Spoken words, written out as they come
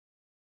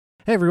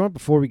Hey everyone,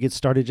 before we get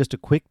started, just a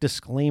quick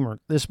disclaimer.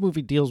 This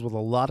movie deals with a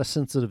lot of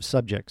sensitive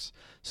subjects: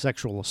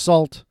 sexual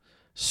assault,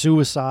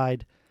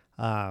 suicide,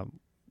 animal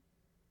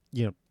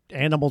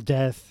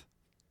death,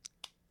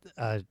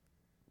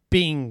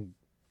 being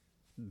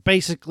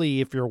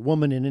basically, if you're a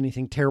woman and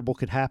anything terrible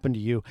could happen to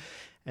you,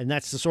 and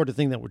that's the sort of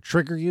thing that would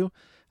trigger you.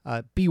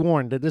 Be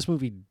warned that this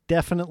movie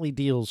definitely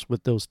deals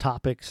with those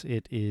topics.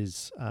 It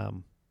is,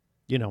 I'm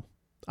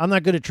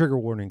not good at trigger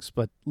warnings,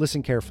 but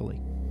listen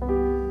carefully.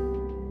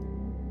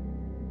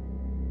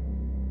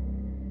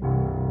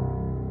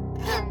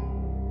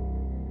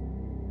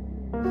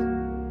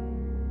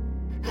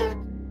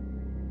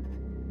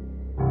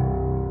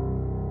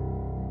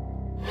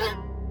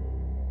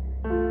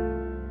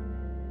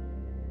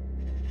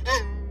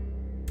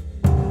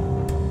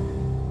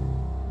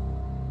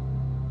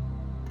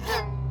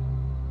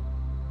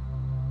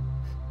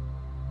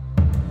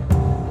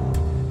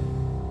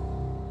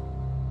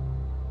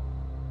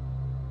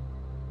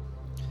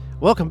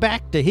 Welcome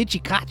back to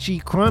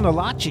Hitchikachi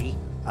Chronology.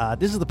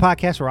 This is the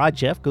podcast where I,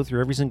 Jeff, go through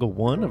every single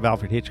one of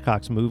Alfred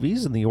Hitchcock's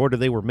movies in the order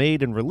they were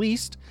made and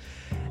released.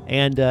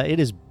 And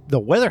the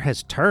weather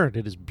has turned.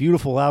 It is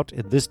beautiful out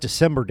in this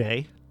December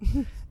day.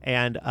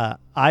 And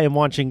I am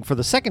watching for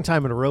the second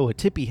time in a row a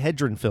Tippi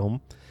Hedren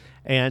film.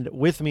 And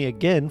with me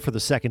again for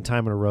the second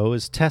time in a row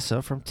is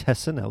Tessa from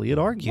Tessa and Elliot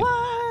Argue.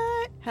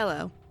 What?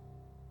 Hello.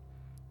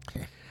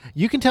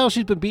 You can tell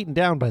she's been beaten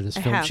down by this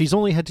film. She's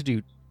only had to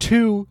do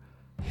 2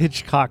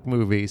 Hitchcock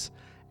movies,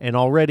 and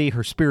already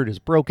her spirit is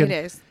broken.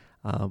 It is.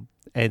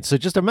 And so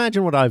just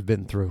imagine what I've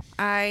been through.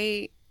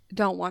 I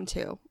don't want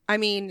to. I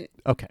mean,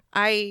 okay.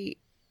 I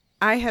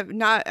have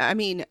not. I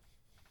mean,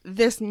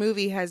 this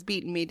movie has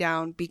beaten me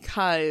down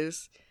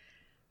because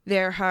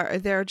there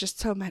are just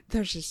so much.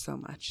 There's just so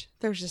much.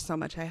 There's just so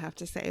much I have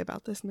to say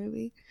about this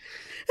movie.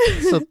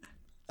 So,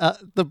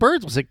 The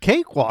Birds was a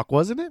cakewalk,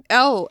 wasn't it?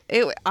 Oh,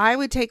 I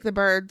would take The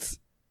Birds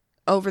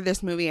over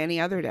this movie any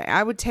other day.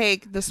 I would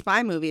take the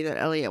spy movie that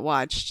Elliot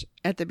watched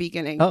at the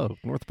beginning. Oh,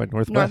 North by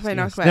Northwest. North by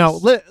Northwest. Now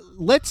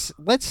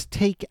let's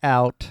take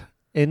out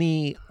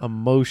any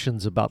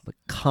emotions about the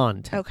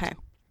content. Okay.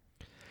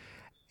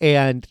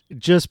 And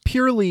just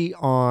purely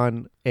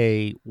on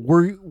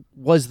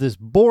was this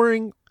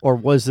boring or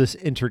was this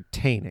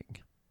entertaining?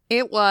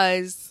 It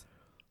was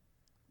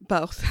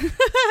both.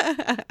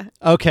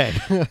 Okay.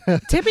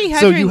 Tippi Hedren.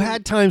 So you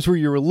had times where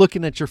you were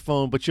looking at your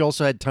phone, but you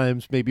also had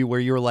times maybe where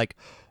you were like,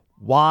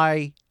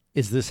 why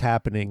is this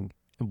happening?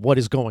 And what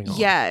is going on?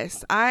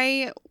 Yes.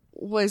 I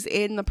was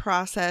in the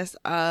process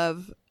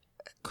of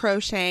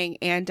crocheting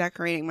and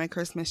decorating my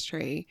Christmas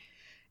tree.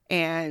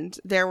 And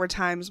there were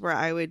times where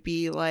I would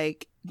be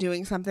like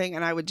doing something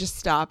and I would just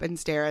stop and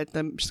stare at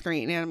the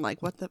screen. And I'm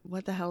like, what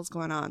the hell's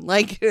going on?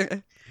 Like,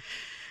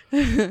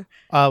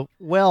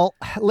 well,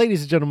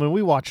 ladies and gentlemen,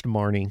 we watched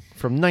Marnie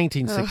from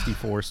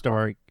 1964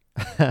 starring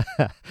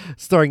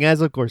as,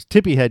 of course,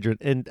 Tippi Hedren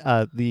and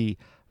the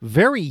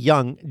very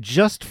young,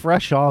 just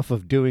fresh off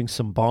of doing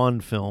some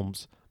Bond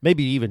films,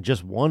 maybe even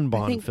just one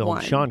Bond film,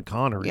 Sean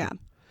Connery. Yeah.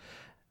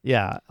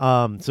 Yeah.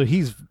 So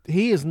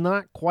he is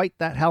not quite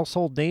that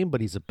household name,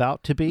 but he's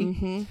about to be.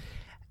 Mm-hmm.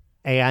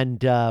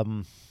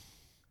 And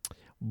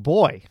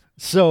boy,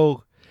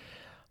 so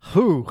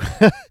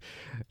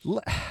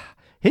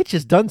Hitch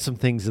has done some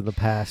things in the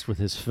past with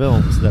his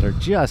films that are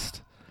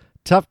just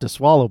tough to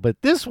swallow,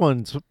 but this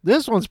one's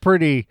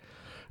pretty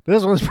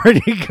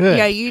good.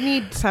 Yeah, you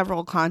need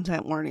several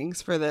content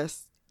warnings for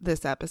this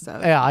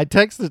episode. Yeah, I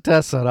texted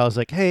Tessa and I was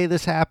like, "Hey,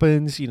 this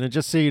happens,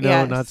 just so you know,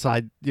 yes. not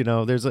side,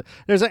 there's an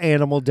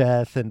animal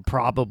death and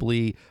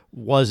probably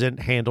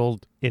wasn't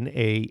handled in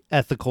a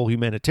ethical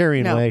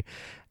humanitarian way."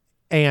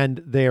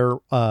 And there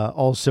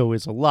also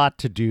is a lot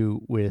to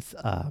do with,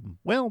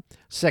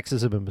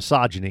 sexism and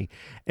misogyny.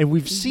 And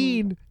we've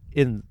seen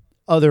in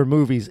other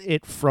movies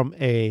it from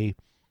I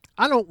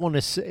don't want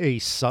to say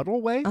subtle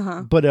way,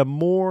 but a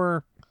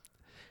more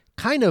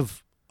kind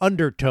of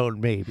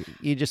undertone maybe.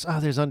 You just,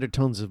 there's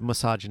undertones of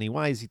misogyny.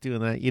 Why is he doing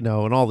that?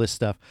 And all this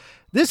stuff.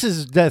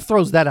 That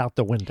throws that out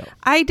the window.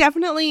 I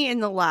definitely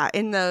in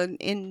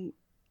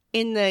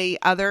the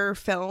other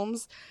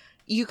films,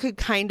 you could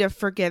kind of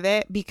forgive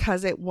it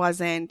because it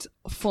wasn't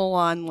full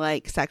on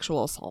like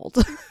sexual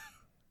assault.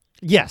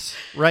 Yes,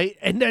 right.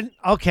 And then,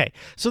 okay,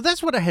 so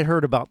that's what I had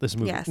heard about this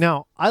movie. Yes.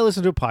 Now, I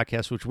listened to a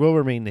podcast, which will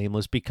remain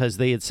nameless, because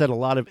they had said a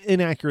lot of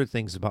inaccurate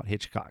things about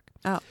Hitchcock.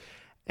 Oh.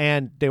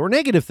 And they were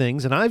negative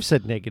things, and I've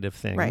said negative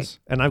things. Right.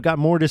 And I've got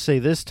more to say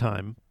this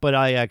time, but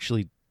I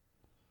actually,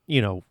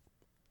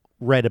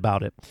 read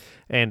about it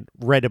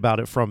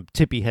from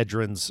Tippi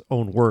Hedren's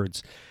own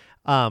words.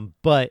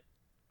 But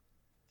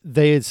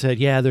they had said,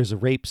 yeah, there's a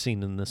rape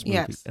scene in this movie.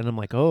 Yes. And I'm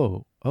like,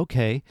 oh,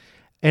 okay.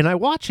 And I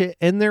watch it,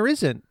 and there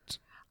isn't.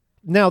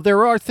 Now,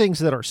 there are things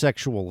that are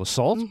sexual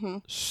assault,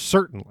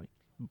 certainly.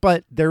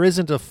 But there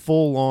isn't a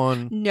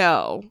full-on...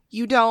 No,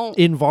 you don't...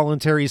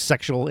 involuntary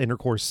sexual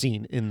intercourse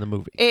scene in the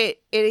movie.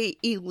 It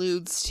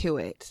alludes to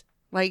it.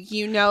 Like,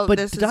 but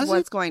this is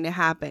what's going to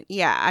happen.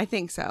 Yeah, I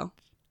think so.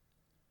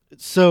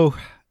 So,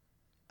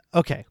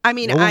 okay. I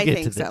mean, we'll I get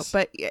think to so, this.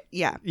 but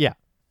yeah. Yeah.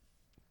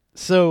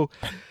 So,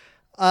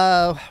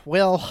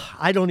 well,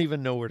 I don't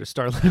even know where to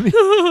start.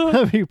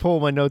 Let me pull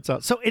my notes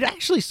out. So it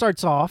actually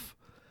starts off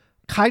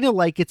kind of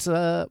like it's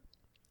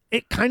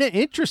kind of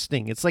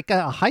interesting. It's like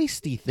a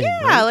heisty thing.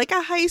 Yeah, right? like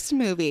a heist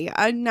movie.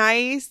 A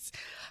nice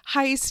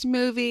heist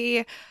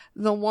movie.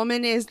 The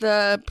woman is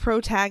the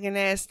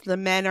protagonist. The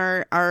men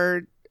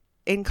are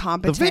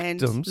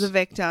incompetent. The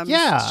victims.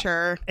 Yeah.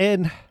 Sure.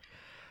 And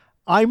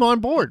I'm on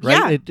board,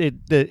 right? Yeah.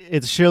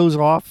 It shows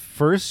off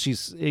first.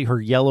 She's her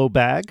yellow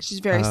bag. She's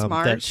very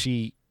smart. That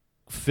she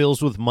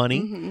fills with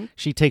money. Mm-hmm.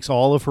 She takes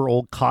all of her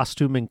old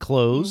costume and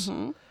clothes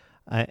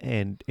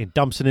and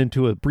dumps it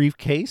into a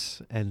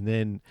briefcase. And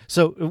then,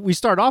 so we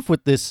start off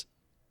with this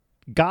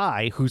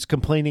guy who's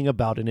complaining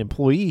about an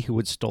employee who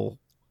had stole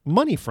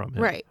money from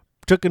him. Right.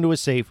 Took into a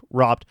safe,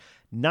 robbed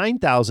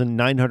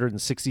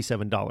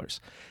 $9,967.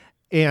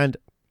 And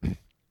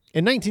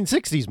in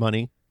 1960s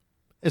money,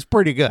 it's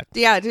pretty good.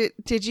 Yeah.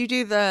 Did you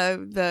do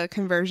the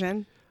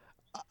conversion?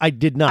 I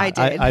did not. I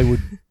did. I would.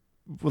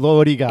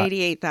 What do you got?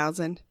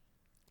 88,000.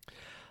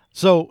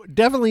 So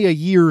definitely a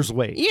year's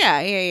wage.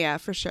 Yeah,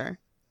 for sure.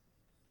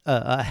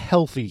 A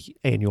healthy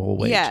annual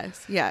wage.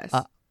 Yes.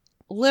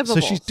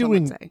 Livable. So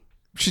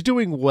she's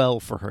doing well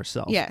for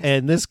herself. Yes.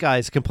 And this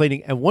guy's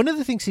complaining. And one of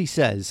the things he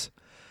says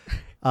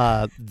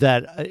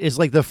that is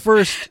like the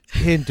first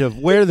hint of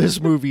where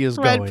this movie is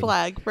going. Red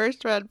flag.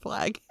 First red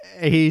flag.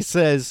 He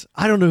says,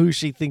 I don't know who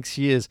she thinks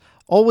she is.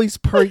 Always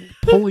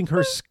pulling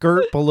her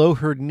skirt below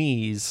her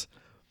knees.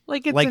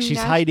 Like it's like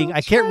she's hiding.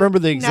 I can't remember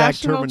the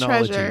exact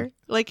terminology. Treasure.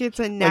 Like it's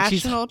a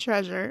national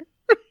treasure.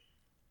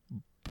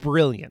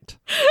 Brilliant.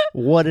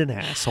 What an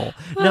asshole.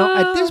 Now,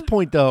 at this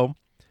point, though,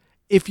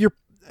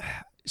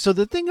 so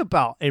the thing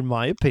about, in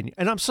my opinion,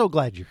 and I'm so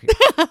glad you're here,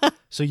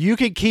 so you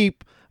can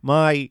keep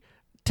my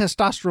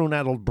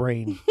testosterone-addled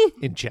brain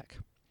in check,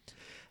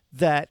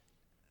 that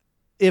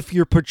if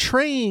you're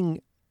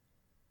portraying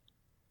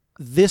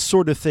this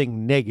sort of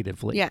thing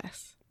negatively,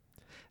 yes,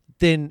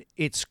 then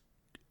it's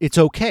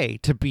okay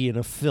to be in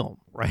a film,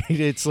 right?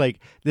 It's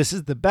like, this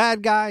is the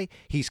bad guy.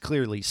 He's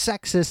clearly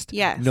sexist.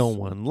 Yes. No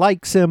one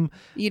likes him.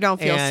 You don't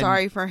feel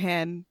sorry for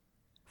him.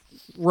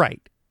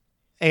 Right.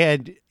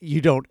 And you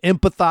don't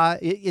empathize.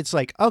 It's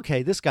like,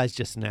 okay, this guy's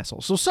just an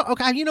asshole. So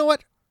okay, you know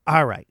what?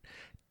 All right.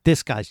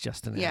 This guy's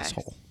just an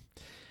asshole.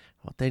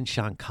 Well, then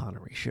Sean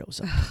Connery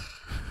shows up.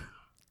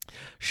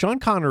 Sean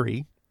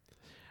Connery,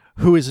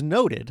 who is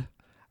noted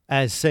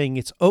as saying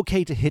it's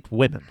okay to hit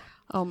women.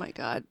 Oh, my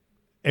God.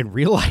 In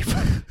real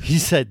life, he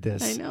said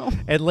this. I know.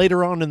 And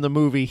later on in the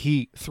movie,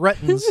 he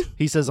threatens.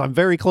 He says, I'm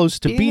very close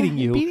to beating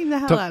you. Beating the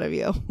hell out of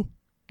you.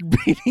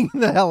 Beating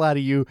the hell out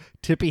of you,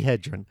 Tippi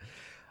Hedren.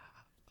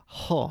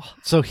 Oh,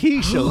 so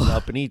he shows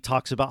up and he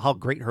talks about how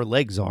great her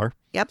legs are.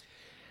 Yep.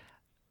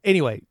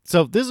 Anyway,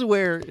 so this is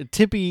where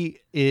Tippi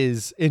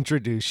is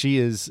introduced. She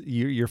is,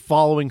 you're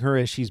following her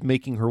as she's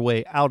making her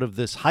way out of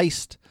this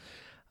heist.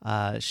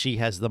 She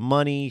has the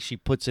money. She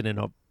puts it in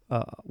a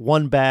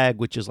one bag,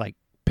 which is like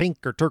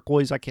pink or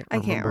turquoise. I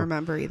can't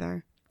remember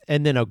either.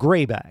 And then a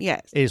gray bag.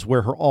 Yes. Is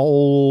where her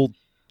old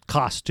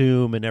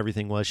costume and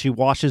everything was. She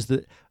washes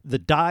the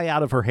dye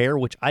out of her hair,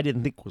 which I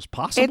didn't think was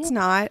possible. It's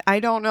not. I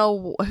don't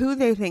know who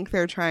they think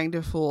they're trying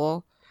to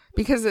fool,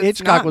 because it's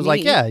Hitchcock not was me.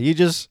 like, yeah, you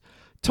just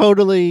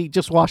totally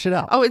just wash it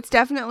out. Oh, it's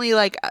definitely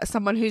like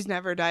someone who's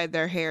never dyed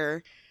their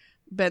hair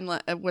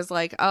was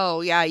like,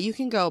 oh yeah, you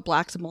can go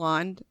black to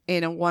blonde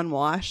in a one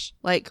wash.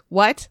 Like,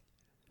 what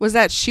was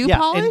that? Shoe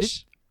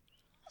polish?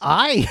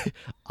 I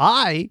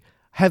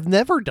have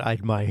never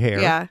dyed my hair.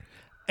 Yeah.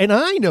 And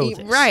I know this.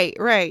 Right.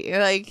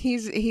 Like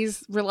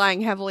he's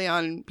relying heavily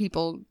on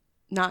people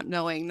not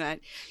knowing that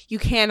you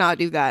cannot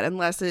do that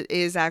unless it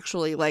is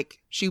actually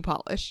like shoe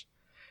polish.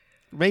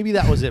 Maybe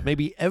that was it.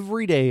 Maybe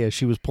every day as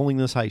she was pulling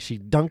this heist, she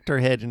dunked her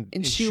head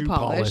in shoe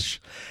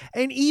polish.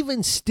 And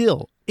even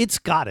still, it's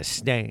got a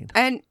stain.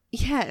 And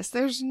yes,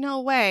 there's no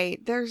way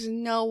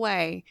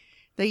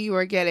that you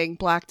are getting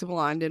black to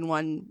blonde in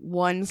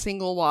one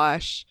single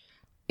wash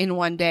in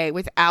one day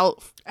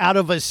without out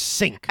of a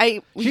sink.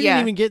 She didn't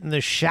even get in the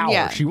shower.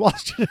 Yeah. She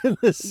washed it in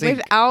the sink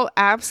without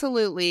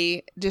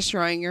absolutely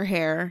destroying your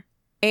hair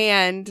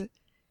and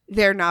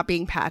there not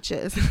being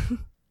patches.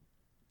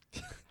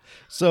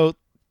 So,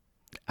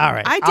 all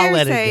right, I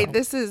dare say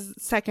this is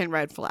second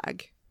red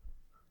flag.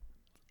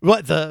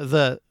 What,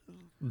 the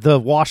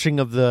washing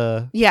of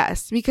the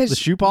because the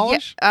shoe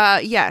polish?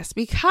 Yes,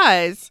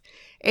 because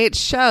it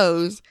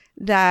shows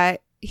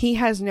that he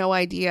has no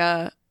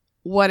idea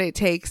what it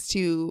takes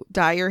to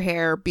dye your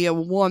hair, be a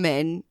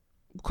woman,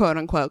 quote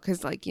unquote,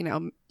 because like, you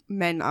know,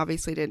 men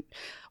obviously didn't.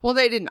 Well,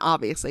 they didn't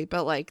obviously,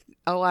 but like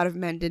a lot of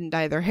men didn't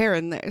dye their hair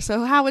in there.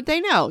 So how would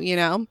they know, you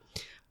know?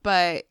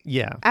 But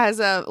yeah,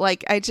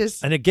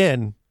 and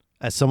again,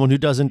 as someone who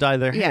doesn't dye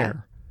their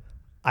hair,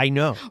 I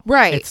know.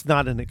 Right. It's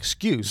not an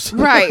excuse.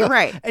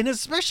 Right. And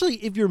especially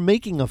if you're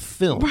making a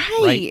film.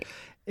 Right.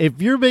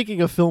 If you're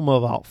making a film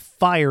about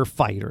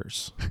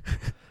firefighters,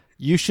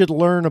 you should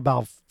learn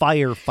about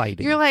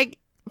firefighting. You're like,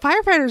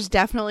 firefighters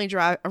definitely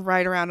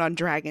ride around on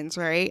dragons,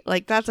 right?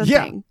 Like, that's a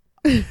thing.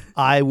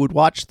 I would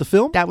watch the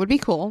film. That would be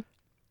cool.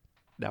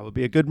 That would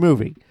be a good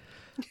movie.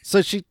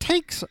 So she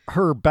takes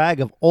her bag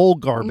of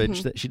old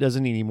garbage that she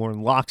doesn't need anymore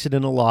and locks it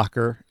in a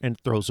locker and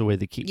throws away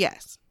the key.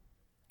 Yes.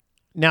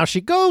 Now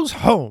she goes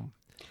home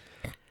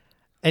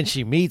and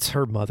she meets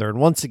her mother. And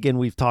once again,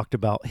 we've talked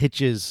about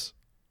Hitch's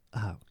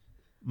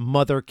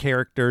mother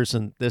characters.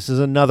 And this is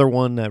another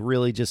one that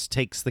really just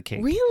takes the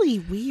cake. Really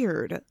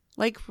weird.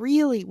 Like,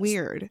 really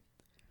weird.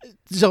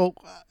 So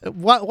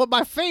one of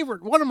my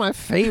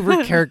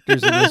favorite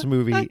characters in this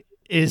movie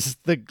is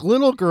the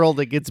little girl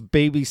that gets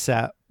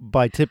babysat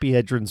by Tippi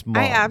Hedren's mom.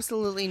 I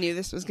absolutely knew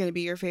this was going to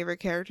be your favorite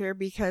character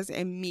because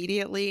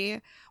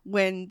immediately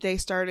when they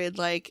started,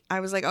 like,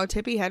 I was like, oh,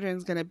 Tippi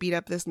Hedren's going to beat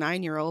up this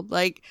 9-year-old.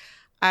 Like,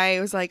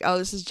 I was like, oh,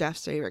 this is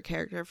Jeff's favorite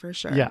character for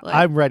sure. Yeah, like,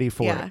 I'm ready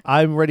for it.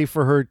 I'm ready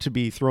for her to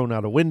be thrown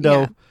out a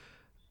window. Yeah.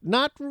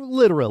 Not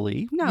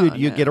literally. No,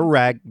 you get a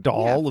rag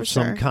doll of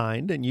some sure.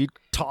 kind and you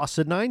toss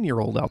a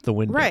 9-year-old out the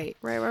window.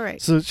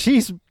 Right. So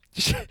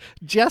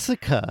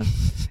Jessica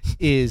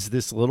is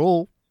this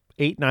little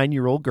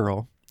 8-9-year-old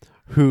girl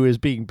who is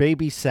being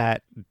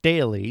babysat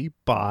daily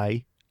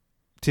by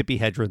Tippi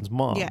Hedren's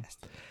mom. Yes.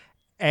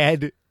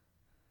 And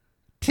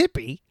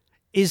Tippi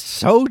is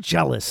so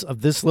jealous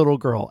of this little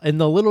girl,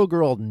 and the little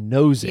girl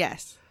knows it.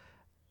 Yes.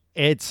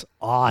 It's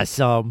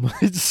awesome.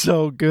 It's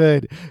so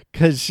good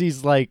because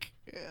she's like,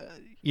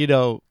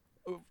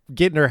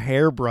 getting her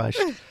hair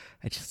brushed.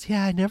 And she's,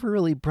 I never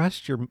really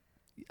brushed your,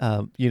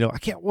 I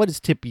can't, what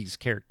is Tippi's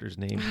character's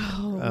name?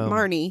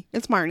 Marnie.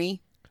 It's Marnie.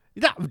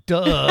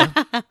 Duh.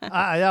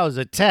 That was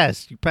a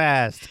test. You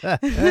passed.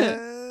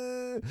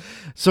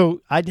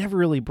 So I never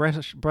really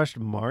brushed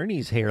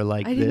Marnie's hair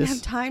like this. I didn't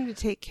have time to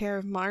take care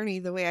of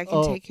Marnie the way I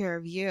can take care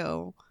of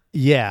you.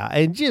 Yeah,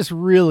 and just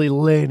really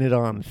laying it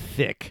on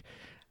thick.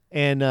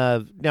 And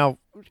now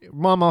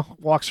Mama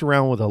walks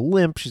around with a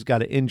limp. She's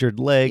got an injured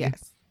leg.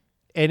 Yes.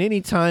 And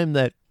anytime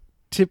that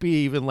Tippi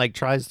even like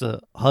tries to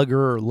hug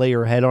her or lay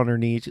her head on her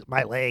knee, she's,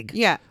 my leg.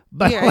 Yeah.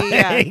 My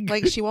leg.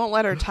 Like she won't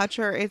let her touch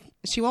her.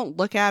 She won't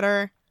look at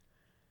her.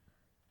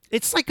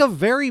 It's like a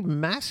very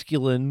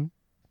masculine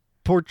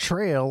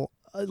portrayal.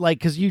 Like,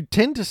 because you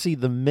tend to see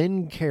the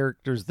men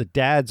characters, the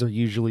dads are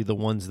usually the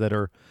ones that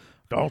are,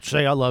 don't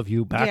say I love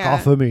you, back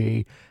off of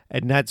me.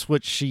 And that's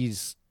what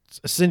she's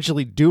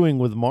essentially doing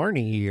with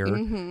Marnie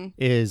here,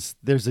 is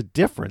there's a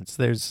difference.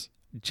 There's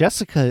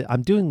Jessica.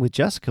 I'm doing with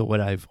Jessica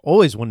what I've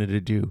always wanted to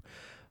do,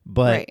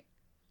 but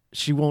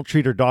she won't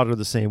treat her daughter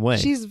the same way.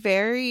 She's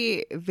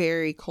very,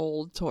 very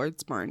cold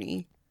towards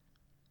Marnie.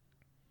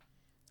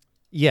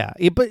 Yeah,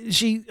 but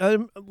she,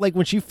 like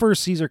when she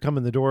first sees her come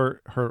in the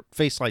door, her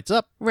face lights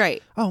up.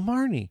 Right. Oh,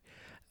 Marnie.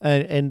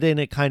 And then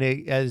it kind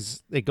of,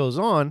 as it goes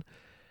on,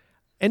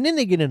 and then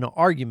they get in an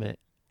argument,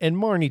 and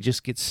Marnie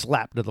just gets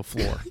slapped to the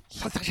floor.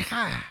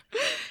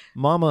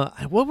 Mama,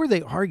 what were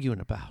they arguing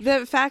about?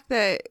 The fact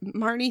that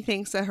Marnie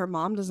thinks that her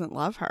mom doesn't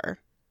love her.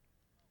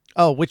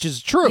 Oh, which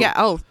is true. Yeah,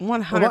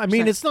 100%. Well, I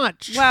mean, it's not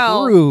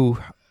true.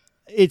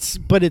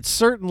 But it's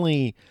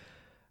certainly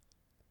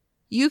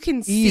you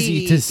can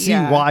easy to see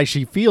why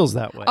she feels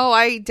that way. Oh,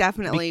 I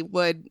definitely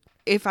would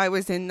if I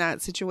was in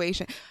that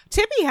situation.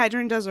 Tippi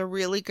Hedren does a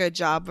really good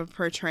job of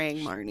portraying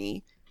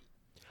Marnie.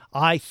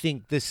 I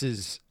think this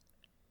is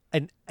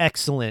an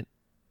excellent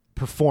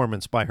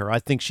performance by her. I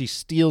think she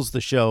steals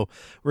the show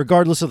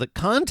regardless of the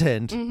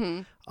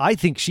content. I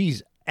think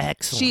she's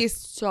excellent. She's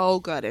so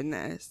good in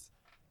this.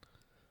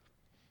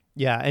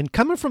 Yeah, and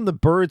coming from the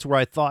Birds, where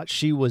I thought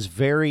she was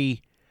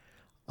very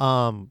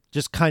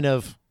just kind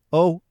of,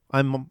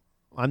 I'm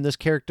this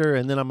character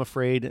and then I'm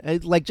afraid,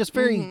 like just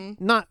very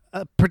not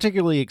a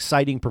particularly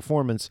exciting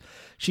performance.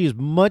 She has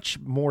much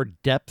more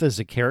depth as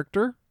a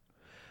character.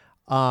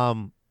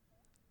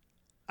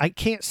 I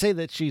can't say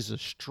that she's a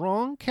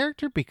strong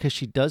character because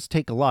she does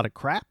take a lot of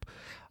crap.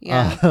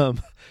 Yeah.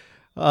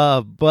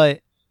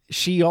 But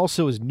she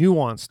also is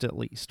nuanced, at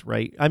least,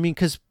 right? I mean,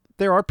 because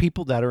there are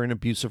people that are in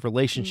abusive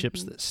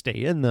relationships that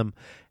stay in them.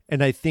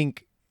 And I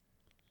think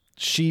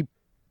she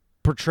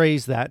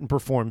portrays that and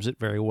performs it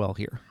very well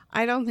here.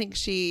 I don't think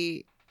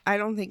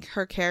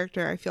her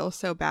character, I feel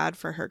so bad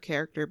for her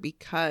character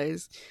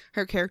because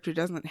her character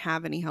doesn't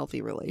have any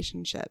healthy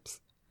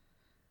relationships.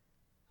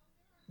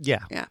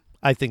 Yeah. Yeah.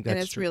 I think that's true.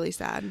 And it's really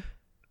sad.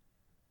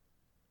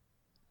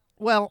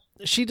 Well,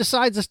 she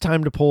decides it's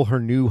time to pull her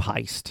new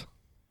heist.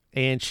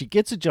 And she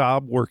gets a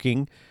job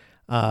working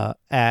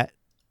at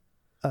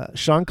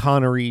Sean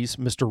Connery's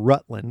Mr.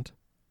 Rutland,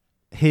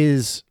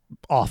 his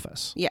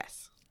office.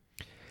 Yes.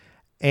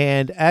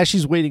 And as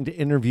she's waiting to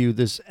interview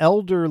this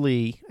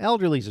elderly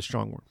is a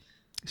strong word,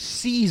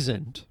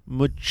 seasoned,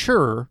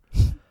 mature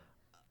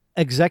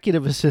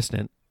executive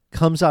assistant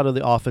comes out of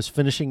the office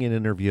finishing an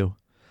interview.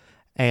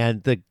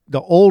 And the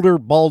older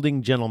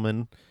balding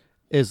gentleman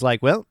is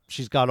like, well,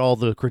 she's got all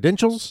the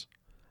credentials.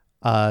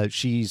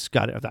 She's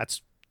got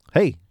it.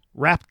 Hey,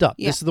 wrapped up.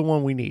 Yeah. This is the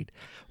one we need,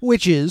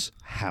 which is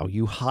how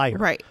you hire.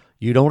 Right.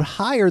 You don't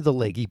hire the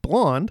leggy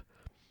blonde.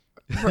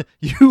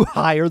 You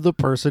hire the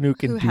person who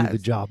can do the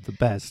job the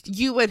best.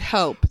 You would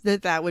hope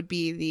that would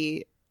be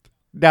the.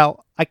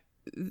 Now,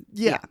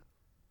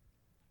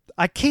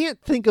 I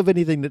can't think of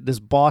anything that this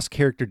boss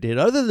character did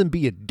other than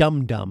be a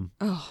dum-dum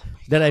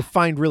that I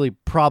find really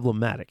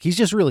problematic. He's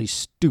just really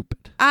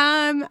stupid.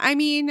 I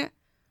mean,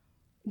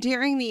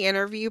 during the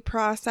interview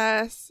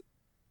process,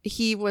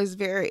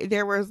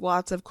 there was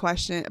lots of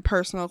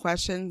personal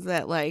questions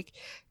that, like,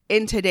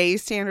 in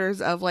today's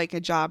standards of like a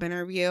job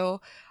interview,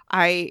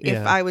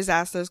 if I was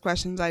asked those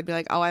questions, I'd be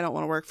like, oh, I don't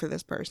want to work for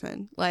this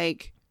person.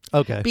 Like,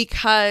 okay.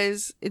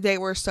 Because they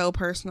were so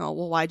personal.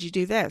 Well, why'd you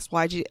do this?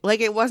 Why'd you,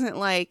 like, it wasn't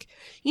like,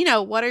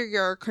 what are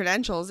your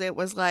credentials? It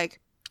was like,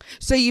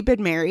 so you've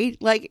been married?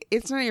 Like,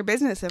 it's none of your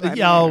business if I'm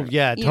married. Oh,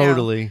 yeah,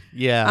 totally.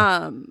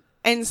 Yeah.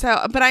 And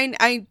so, but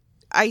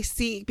I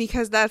see,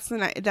 because that's the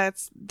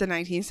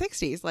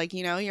 1960s. Like,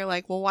 you're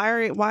like, well,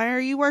 why are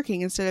you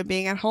working instead of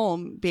being at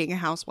home, being a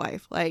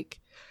housewife?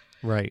 Like,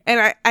 right.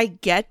 And I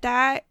get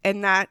that,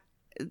 and that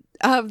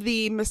of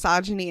the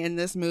misogyny in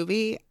this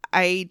movie,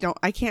 I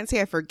can't say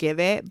I forgive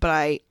it,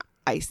 but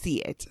I see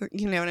it.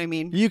 You know what I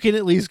mean? You can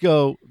at least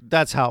go,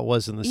 that's how it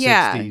was in the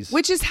 60s.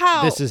 Which is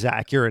how this is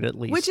accurate, at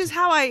least. Which is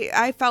how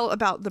I felt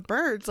about the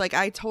birds. Like,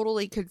 I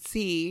totally could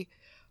see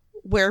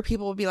where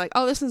people would be like,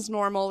 oh, this is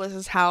normal. This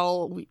is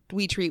how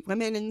we treat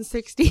women in the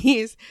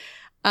 60s.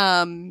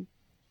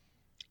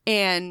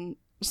 And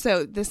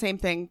so the same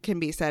thing can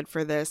be said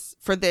for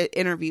the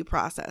interview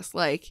process.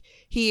 Like,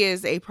 he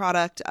is a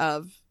product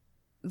of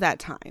that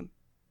time.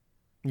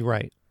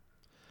 Right.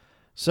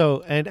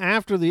 So, and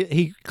after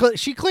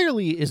she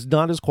clearly is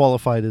not as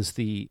qualified as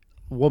the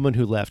woman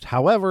who left.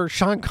 However,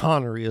 Sean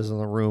Connery is in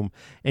the room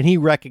and he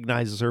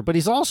recognizes her, but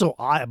he's also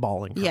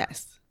eyeballing her.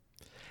 Yes.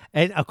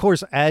 And of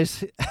course,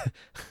 as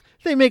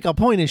they make a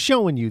point of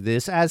showing you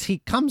this, as he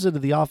comes into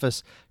the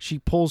office, she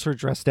pulls her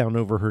dress down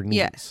over her knees.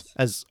 Yes.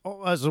 As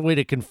a way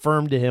to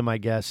confirm to him, I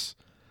guess,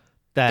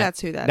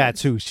 that's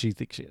who she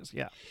thinks she is.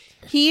 Yeah.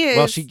 He is.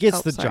 Well, she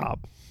gets the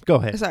job. Go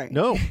ahead. Sorry.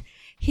 No.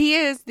 He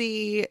is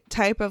the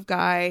type of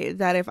guy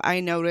that if I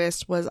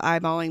noticed was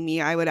eyeballing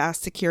me, I would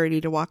ask security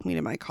to walk me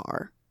to my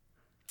car.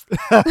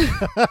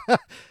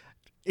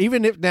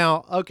 Even if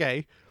now,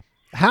 okay,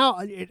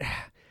 how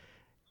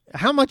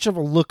much of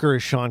a looker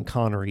is Sean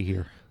Connery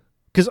here?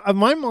 Because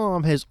my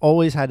mom has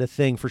always had a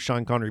thing for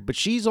Sean Connery, but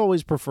she's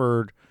always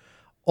preferred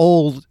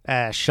old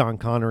ass Sean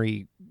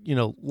Connery,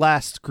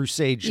 Last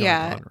Crusade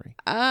Sean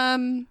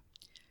Connery.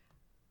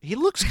 He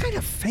looks kind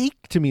of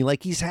fake to me,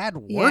 like he's had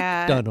work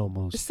done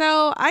almost.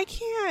 So I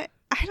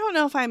don't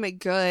know if I'm a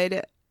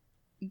good,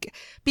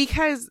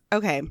 because,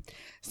 okay,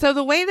 so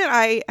the way that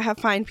I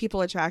find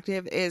people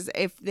attractive is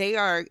if they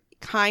are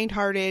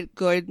kind-hearted,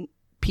 good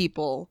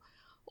people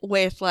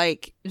with,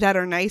 like, that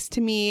are nice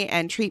to me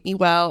and treat me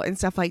well and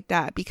stuff like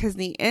that. Because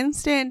the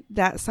instant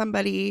that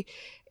somebody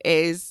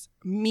is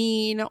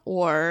mean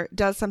or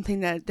does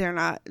something that they're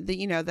not,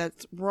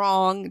 that's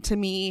wrong to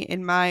me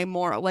in my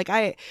moral, like,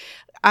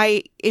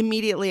 I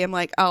immediately am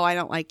like, oh, I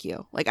don't like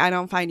you. Like, I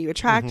don't find you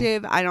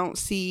attractive. I don't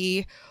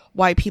see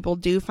why people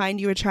do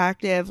find you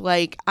attractive.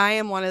 Like, I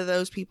am one of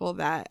those people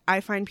that I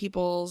find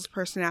people's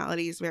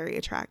personalities very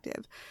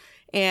attractive.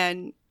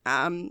 And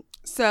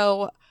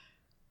so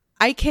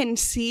I can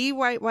see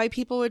why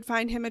people would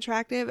find him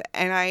attractive.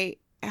 And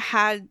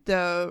had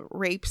the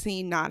rape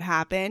scene not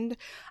happened,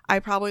 I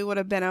probably would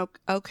have been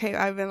okay.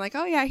 I've been like,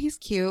 oh yeah, he's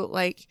cute.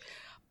 Like,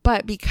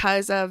 but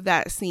because of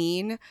that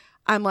scene,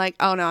 I'm like,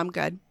 oh no, I'm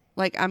good.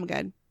 Like, I'm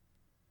good.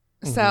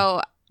 Mm-hmm.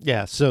 So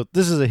yeah, so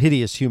this is a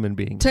hideous human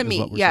being to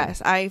me. Yes,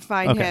 saying. I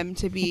find him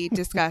to be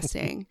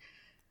disgusting.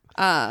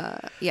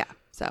 Yeah.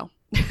 So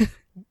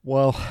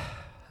well,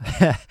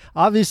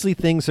 obviously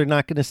things are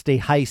not going to stay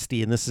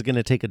heisty, and this is going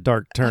to take a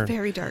dark turn. A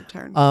very dark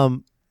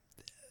turn.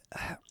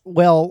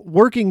 Well,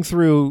 working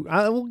through,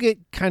 we'll get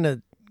kind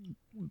of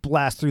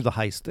blast through the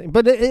heist thing,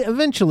 but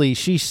eventually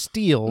she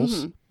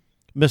steals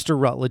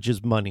Mr.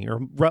 Rutledge's money,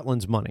 or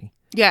Rutland's money.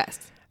 Yes.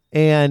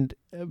 And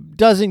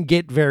doesn't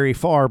get very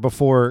far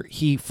before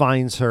he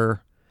finds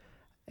her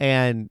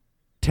and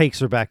takes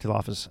her back to the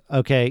office.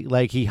 Okay,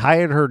 like, he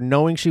hired her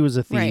knowing she was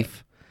a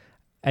thief, right,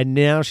 and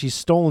now she's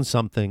stolen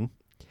something,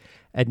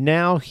 and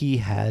now he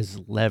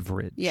has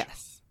leverage.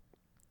 Yes.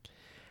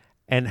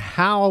 And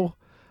how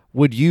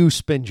would you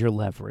spend your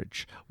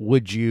leverage?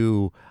 Would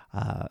you,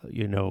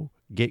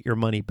 get your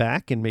money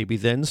back and maybe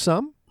then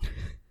some?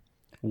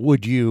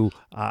 Would you,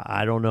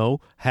 I don't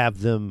know,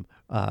 have them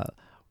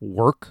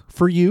work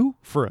for you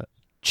for a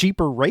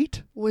cheaper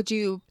rate? Would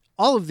you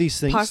all of these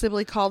things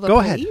possibly call the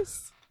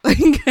police?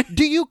 Ahead.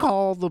 Do you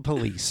call the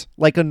police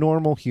like a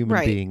normal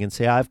human being and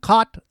say, I've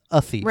caught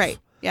a thief? Right.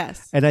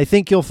 Yes. And I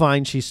think you'll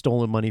find she's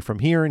stolen money from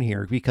here and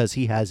here because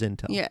he has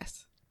intel.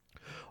 Yes.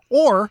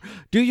 Or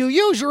do you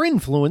use your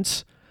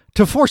influence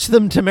to force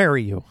them to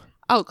marry you?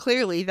 Oh,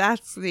 clearly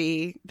that's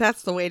the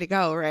way to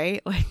go,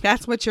 right? Like,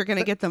 that's what you're going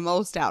to get the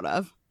most out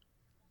of.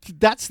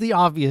 That's the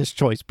obvious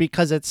choice,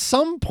 because at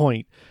some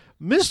point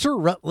Mr.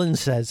 Rutland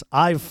says,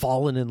 I've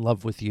fallen in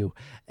love with you.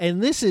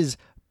 And this is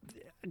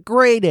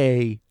grade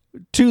A,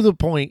 to the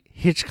point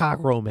Hitchcock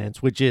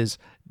romance, which is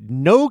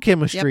no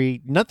chemistry.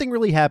 Yep. Nothing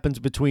really happens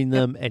between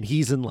them, and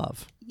he's in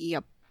love.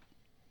 Yep.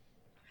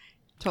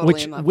 Totally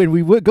Which, in love. when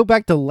we would go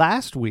back to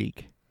last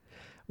week,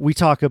 we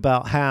talk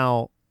about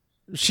how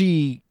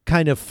she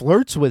kind of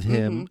flirts with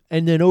him,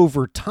 and then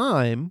over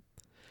time,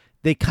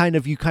 you kind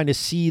of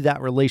see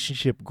that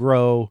relationship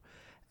grow,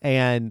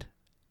 and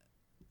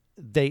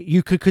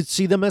you could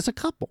see them as a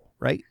couple,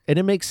 right? And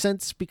it makes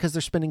sense because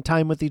they're spending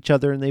time with each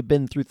other and they've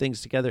been through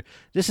things together.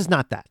 This is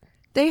not that.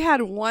 They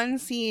had one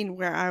scene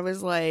where I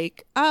was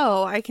like,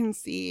 oh, I can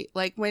see,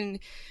 like when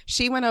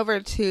she went over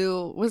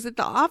to, was it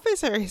the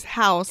office or his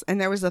house,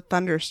 and there was a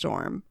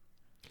thunderstorm.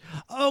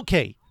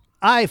 Okay,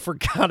 I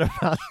forgot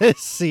about this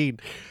scene.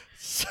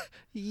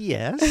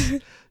 Yes.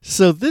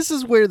 So this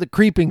is where the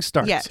creeping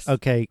starts. Yes.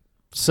 Okay.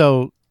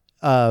 So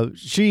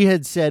she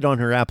had said on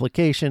her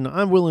application,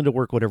 I'm willing to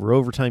work whatever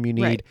overtime you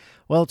need. Right.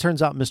 Well, it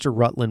turns out Mr.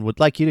 Rutland would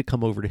like you to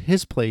come over to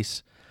his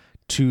place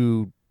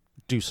to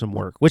do some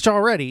work, which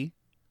already,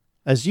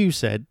 as you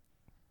said,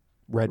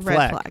 red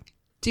flag.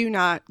 Do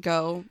not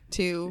go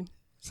to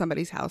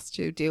somebody's house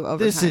to do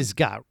overtime. This has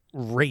got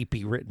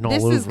rapey written all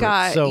over it. This has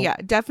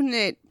got,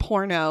 definite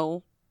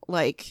porno,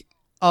 like.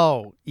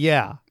 Oh,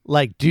 yeah.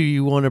 Like, do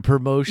you want a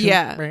promotion?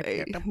 Yeah.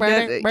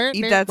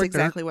 That's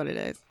exactly what it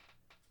is.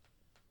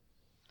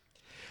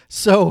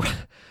 So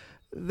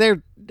they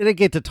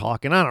get to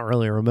talking. I don't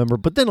really remember,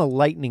 but then a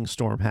lightning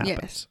storm happens.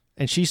 Yes.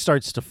 And she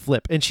starts to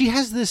flip. And she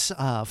has this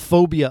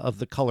phobia of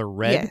the color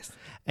red. Yes.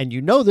 And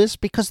you know this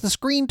because the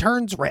screen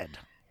turns red.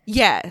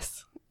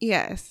 Yes.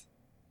 Yes.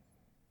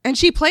 And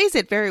she plays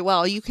it very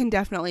well. You can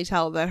definitely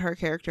tell that her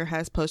character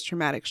has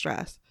post-traumatic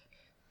stress.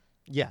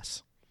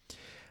 Yes.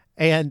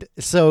 And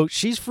so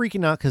she's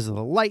freaking out because of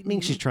the lightning.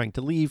 She's trying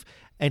to leave.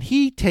 And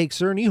he takes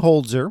her and he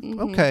holds her.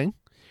 Okay.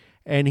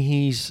 And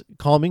he's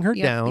calming her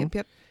down.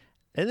 Yep.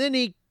 And then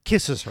he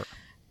kisses her.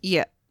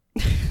 Yeah.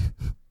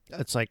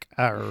 It's like,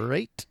 all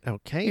right.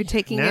 Okay.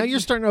 You're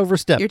starting to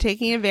overstep. You're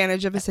taking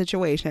advantage of a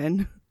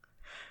situation.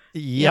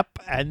 Yep.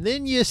 And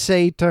then you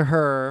say to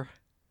her,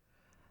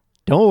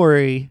 don't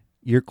worry,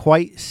 you're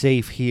quite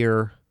safe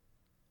here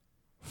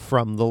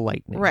from the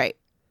lightning. Right.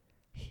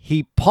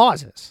 He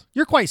pauses.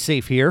 You're quite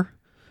safe here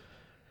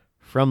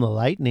from the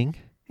lightning.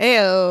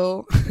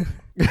 Heyo.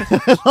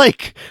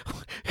 Like,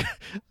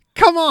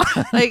 come on.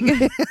 Like,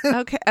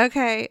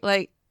 okay.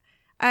 Like,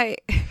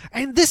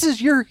 And this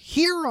is your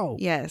hero.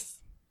 Yes.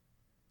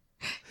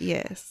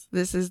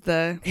 This is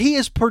He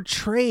is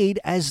portrayed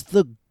as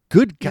the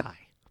good guy.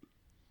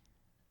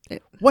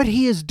 What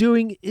he is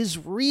doing is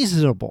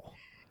reasonable.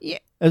 Yeah.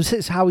 This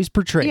is how he's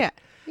portrayed.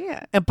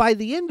 Yeah. And by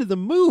the end of the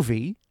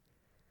movie,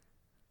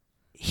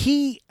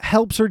 he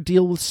helps her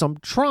deal with some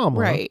trauma.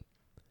 Right.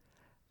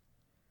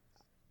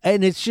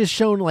 And it's just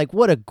shown like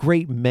what a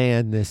great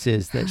man this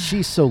is that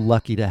she's so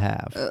lucky to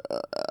have.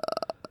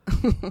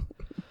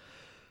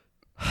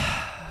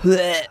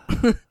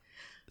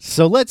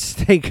 So let's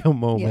take a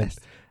moment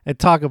and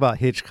talk about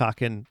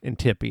Hitchcock and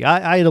Tippy.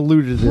 I had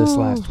alluded to this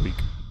last week.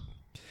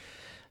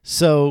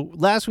 So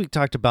last week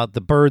talked about the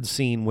bird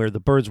scene where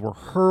the birds were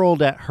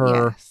hurled at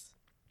her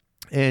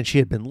and she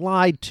had been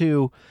lied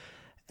to.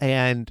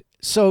 And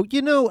so,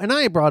 and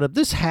I brought up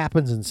this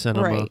happens in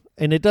cinema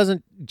and it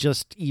doesn't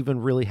just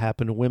even really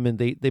happen to women.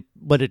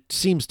 But it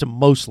seems to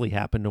mostly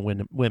happen to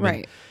women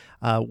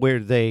where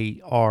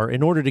they are,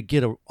 in order to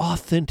get an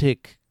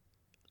authentic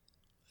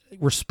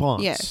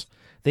response,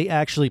 they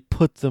actually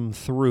put them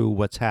through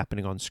what's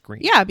happening on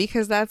screen. Yeah,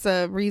 because that's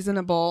a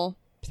reasonable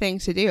thing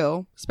to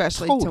do,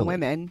 especially to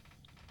women.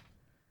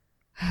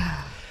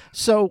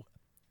 So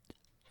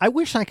I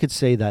wish I could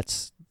say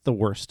that's the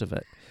worst of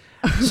it.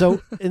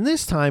 So in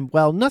this time,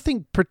 while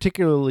nothing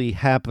particularly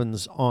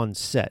happens on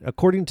set,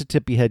 according to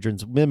Tippi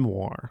Hedren's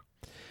memoir,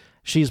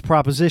 she's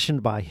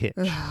propositioned by Hitch.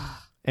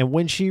 And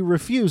when she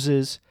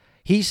refuses,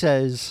 he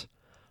says,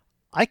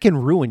 I can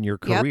ruin your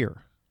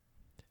career.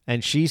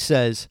 And she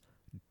says,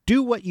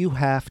 do what you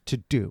have to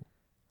do,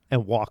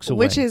 and walks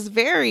away. Which is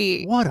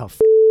very... What a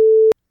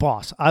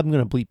boss. I'm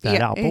going to bleep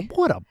that out, but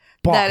what a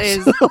boss. That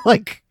is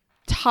like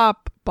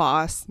top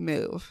boss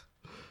move.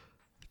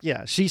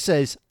 Yeah, she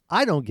says,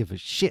 I don't give a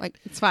shit. Like,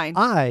 it's fine.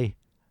 I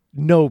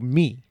know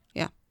me.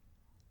 Yeah.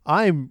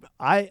 And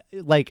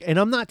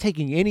I'm not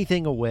taking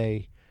anything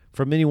away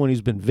from anyone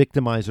who's been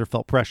victimized or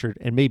felt pressured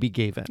and maybe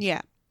gave in.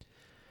 Yeah.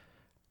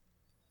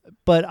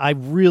 But I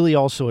really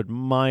also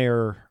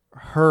admire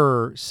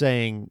her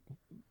saying,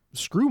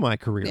 screw my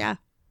career. Yeah.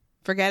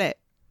 Forget it.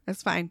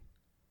 That's fine.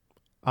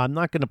 I'm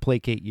not going to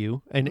placate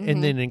you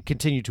and then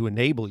continue to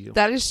enable you.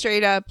 That is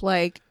straight up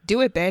like,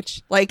 do it,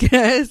 bitch. Like,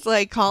 it's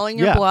like calling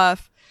your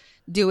bluff,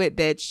 do it,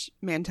 bitch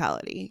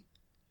mentality.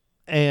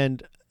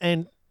 And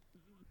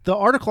the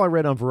article I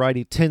read on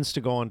Variety tends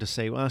to go on to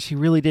say, well, she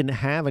really didn't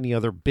have any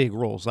other big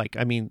roles. Like,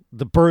 I mean,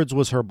 The Birds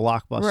was her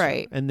blockbuster.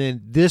 Right. And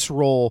then this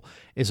role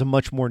is a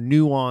much more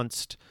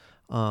nuanced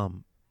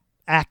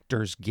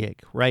actor's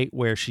gig, right?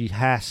 Where she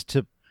has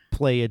to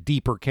play a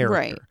deeper character.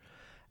 Right.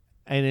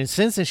 And in a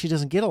sense, she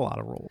doesn't get a lot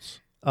of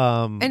roles.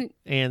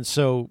 And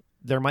so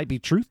there might be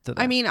truth to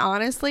that. I mean,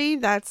 honestly,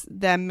 that's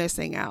them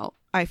missing out,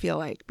 I feel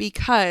like,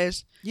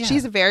 because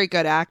she's a very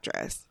good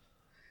actress.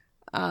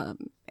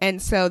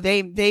 And so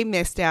they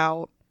missed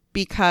out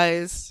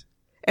because,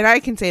 and I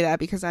can say that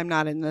because I'm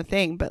not in the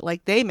thing, but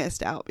like they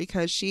missed out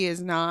because she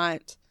is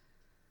not,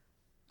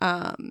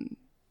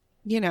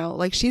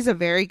 like she's a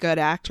very good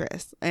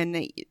actress.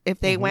 And if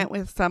they went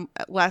with some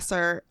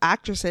lesser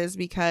actresses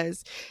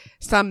because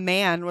some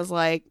man was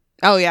like,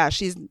 oh yeah,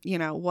 she's,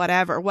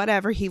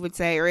 whatever he would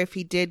say, or if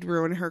he did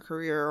ruin her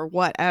career or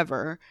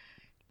whatever,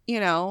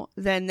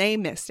 then they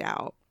missed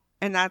out.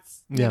 And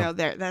that's,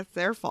 that's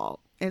their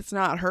fault. It's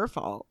not her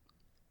fault.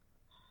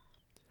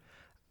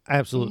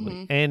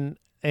 Absolutely. And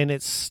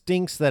it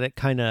stinks that it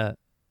kind of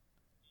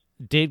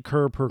did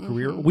curb her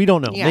career. We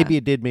don't know. Yeah. Maybe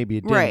it did, maybe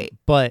it didn't. Right.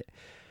 But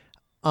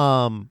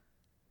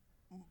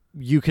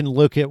you can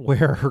look at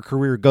where her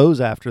career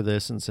goes after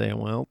this and say,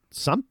 well,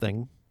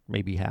 something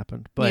maybe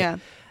happened. But yeah.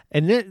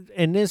 And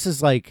this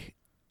is like,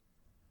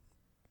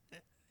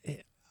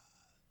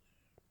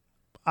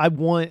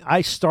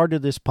 I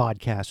started this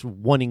podcast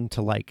wanting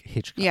to like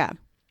Hitchcock. Yeah.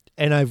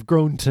 And I've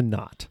grown to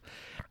not.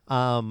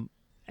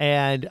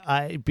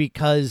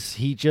 Because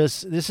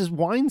this is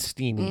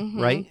Weinstein,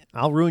 right?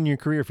 I'll ruin your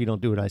career if you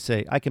don't do what I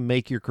say. I can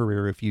make your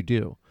career if you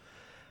do.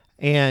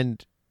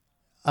 And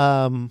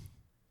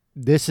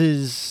this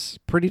is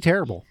pretty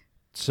terrible.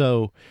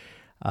 So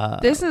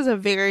this is a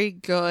very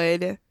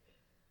good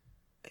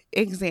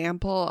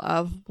example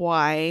of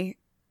why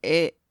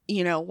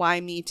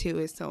why Me Too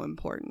is so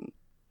important.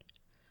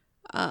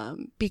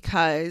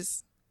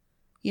 Because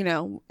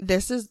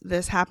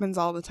this happens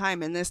all the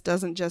time, and this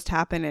doesn't just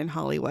happen in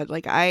Hollywood.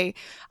 Like I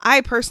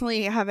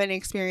personally haven't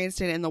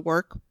experienced it in the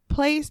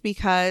workplace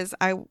because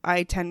I've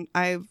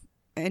in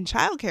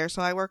childcare,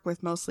 so I work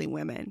with mostly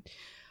women.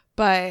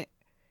 But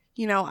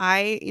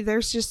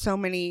there's just so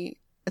many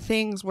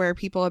things where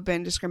people have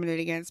been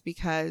discriminated against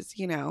because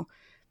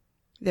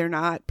they're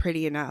not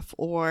pretty enough,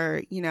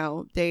 or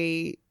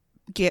they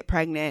get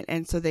pregnant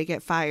and so they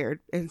get fired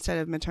instead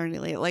of maternity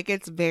leave. Like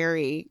it's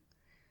very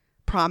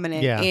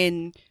prominent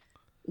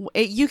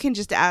you can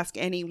just ask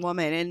any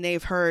woman and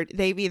they've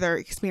either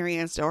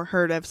experienced or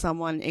heard of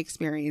someone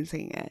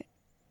experiencing it.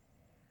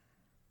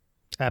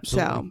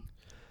 Absolutely. So,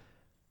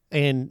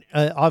 and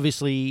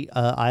obviously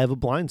I have a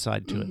blind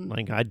side to it.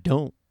 Like I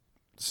don't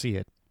see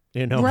it,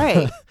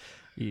 right.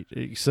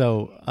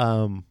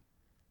 So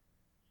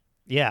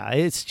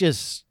it's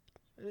just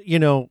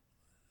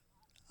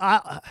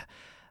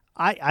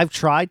I've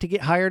tried to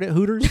get hired at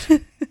Hooters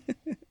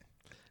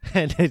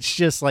and it's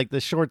just like the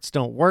shorts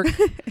don't work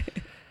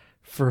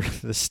for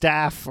the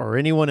staff or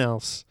anyone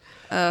else.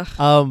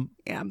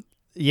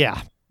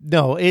 Yeah.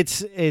 No,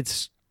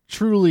 it's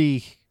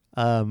truly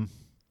the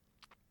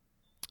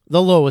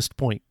lowest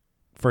point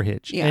for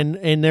Hitch. Yeah.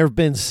 And there have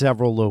been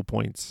several low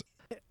points.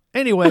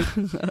 Anyway,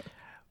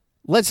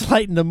 let's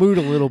lighten the mood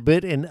a little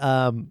bit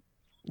and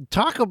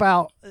talk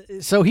about,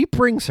 so he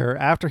brings her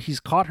after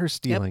he's caught her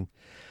stealing.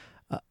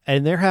 Yep.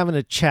 And they're having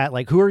a chat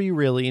like, who are you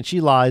really? And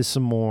she lies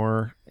some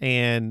more,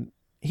 and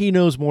he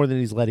knows more than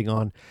he's letting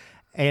on.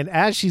 And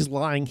as she's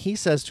lying, he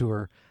says to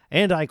her,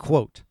 and I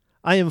quote,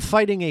 "I am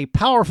fighting a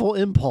powerful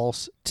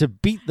impulse to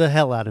beat the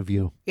hell out of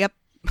you." Yep.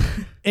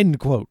 End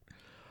quote.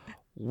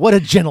 What a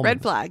gentleman.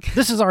 Red flag.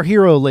 This is our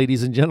hero,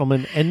 ladies and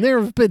gentlemen. And there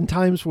have been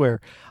times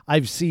where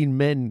I've seen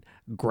men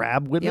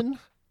grab women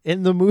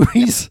in the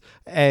movies,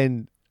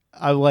 and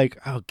I'm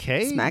like,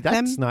 okay, smack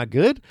that's them. Not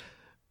good.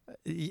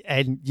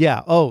 And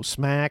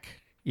smack,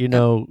 you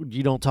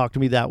don't talk to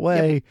me that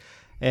way. Yep.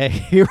 And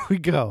here we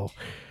go.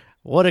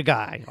 What a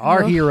guy.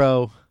 Our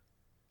hero,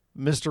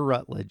 Mr.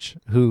 Rutledge,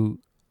 who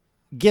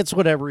gets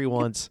whatever he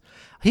wants.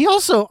 He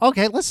also,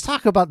 let's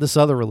talk about this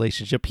other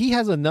relationship. He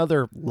has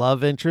another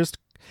love interest.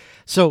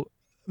 So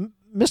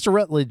Mr.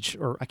 Rutledge,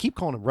 or I keep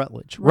calling him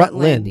Rutledge,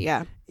 Rutland,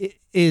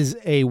 is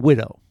a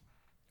widower.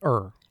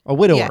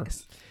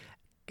 Yes.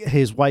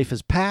 His wife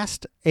has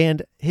passed,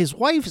 and his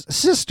wife's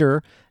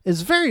sister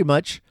is very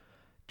much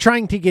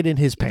trying to get in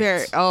his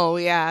pants.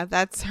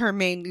 That's her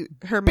main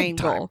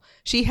goal.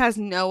 She has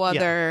no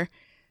other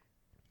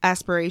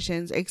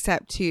aspirations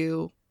except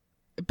to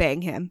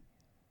bang him.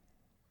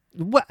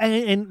 Well,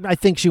 and I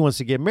think she wants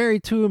to get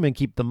married to him and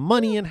keep the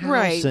money in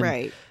house.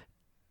 Right.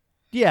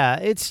 Yeah,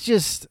 it's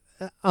just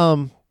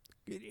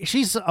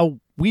she's a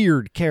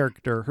weird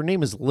character. Her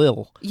name is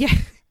Lil. Yeah.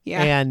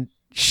 And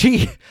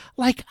she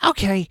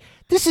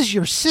this is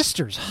your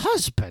sister's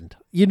husband.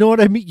 You know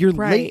what I mean? Your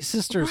late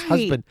sister's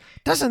husband.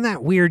 Doesn't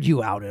that weird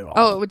you out at all?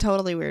 Oh, it would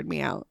totally weird me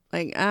out.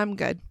 Like, I'm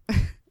good.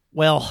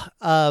 Well,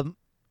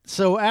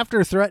 so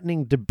after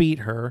threatening to beat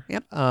her,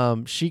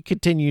 she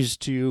continues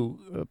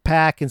to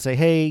pack and say,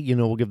 hey,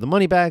 we'll give the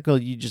money back. Or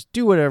you just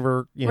do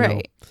whatever,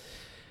 know.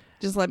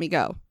 Just let me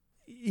go.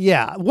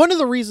 Yeah. One of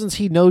the reasons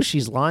he knows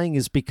she's lying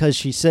is because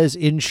she says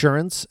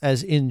insurance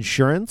as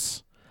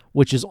insurance,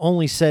 which is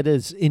only said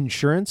as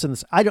insurance.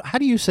 And how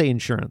do you say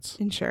insurance?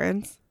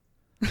 Insurance.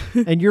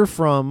 And you're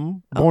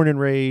from, born and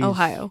raised?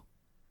 Ohio.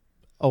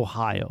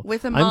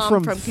 With a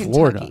mom from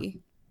Florida.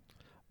 Kentucky.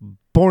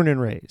 Born and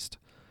raised.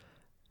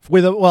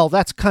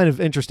 That's kind of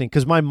interesting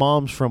because my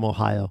mom's from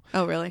Ohio.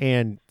 Oh, really?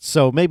 And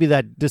so maybe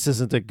this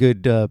isn't a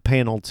good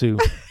panel to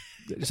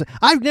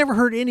I've never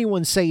heard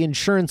anyone say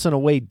insurance in a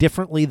way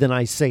differently than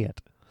I say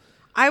it.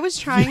 I was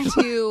trying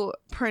to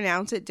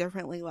pronounce it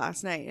differently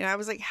last night, and I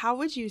was like, how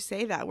would you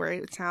say that where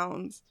it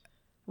sounds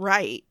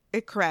right,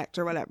 correct,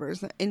 or whatever?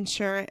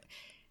 Insurance.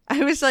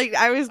 I was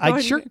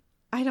going,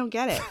 I don't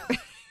get it.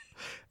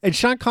 And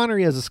Sean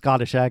Connery has a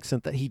Scottish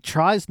accent that he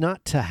tries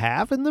not to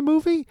have in the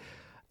movie,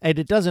 and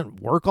it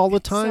doesn't work all the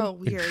time. So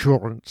weird.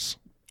 Insurance.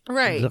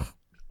 Right.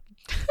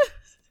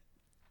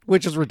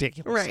 Which is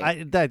ridiculous.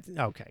 Right.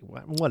 Okay,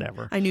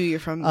 whatever. I knew you're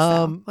from the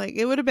South. Like,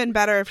 it would have been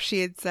better if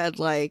she had said,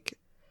 like,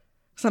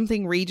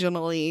 something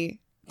regionally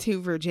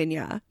to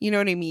Virginia. You know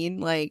what I mean?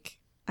 Like,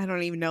 I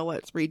don't even know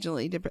what's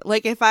regionally different.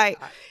 Like, if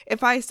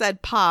I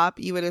said pop,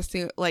 you would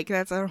assume, like,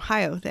 that's an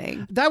Ohio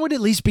thing. That would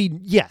at least be,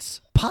 yes.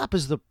 Pop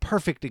is the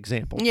perfect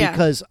example. Yeah.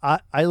 Because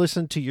I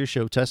listen to your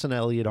show, Tess and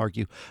Elliot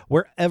Argue,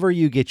 wherever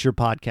you get your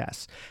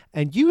podcasts.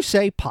 And you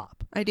say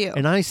pop. I do.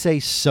 And I say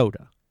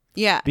soda.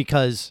 Yeah.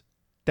 Because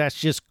that's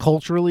just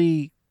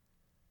culturally,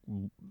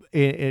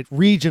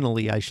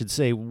 regionally, I should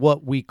say,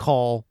 what we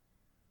call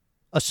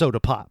a soda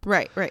pop.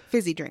 Right.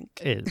 Fizzy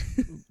drink.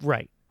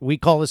 Right. We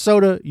call it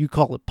soda. You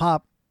call it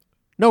pop.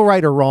 No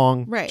right or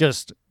wrong. Right.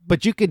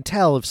 But you can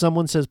tell if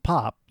someone says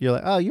pop, you're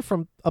like, oh, you're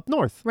from up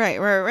north. Right.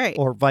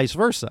 Or vice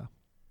versa.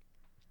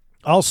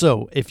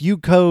 Also, if you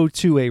go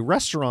to a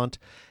restaurant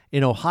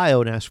in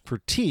Ohio and ask for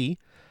tea,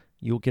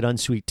 you'll get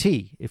unsweet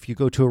tea. If you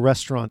go to a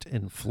restaurant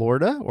in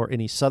Florida or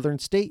any southern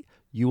state,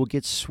 you will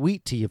get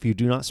sweet tea if you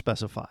do not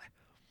specify.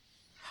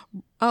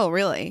 Oh,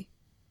 really?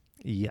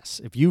 Yes.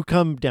 If you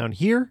come down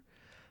here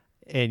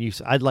and you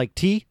say, I'd like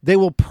tea, they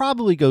will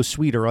probably go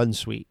sweet or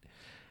unsweet.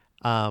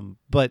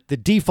 But the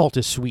default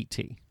is sweet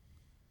tea.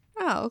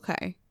 Oh,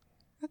 okay.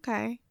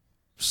 Okay.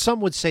 Some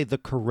would say the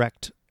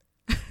correct.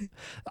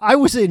 I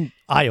was in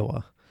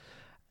Iowa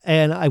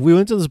and we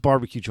went to this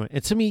barbecue joint.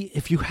 And to me,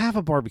 if you have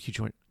a barbecue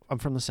joint, I'm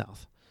from the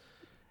South,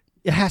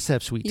 it has to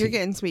have sweet tea. You're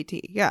getting sweet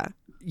tea. Yeah.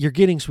 You're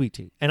getting sweet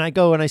tea. And I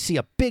go and I see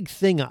a big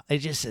thing. It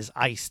just says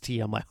iced tea.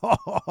 I'm like,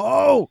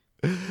 oh.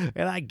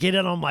 And I get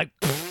it. I'm like,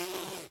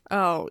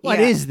 oh, what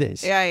is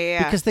this?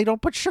 Yeah. Because they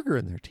don't put sugar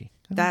in their tea.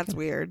 That's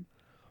weird.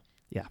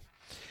 Yeah.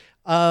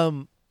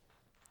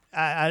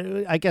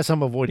 I guess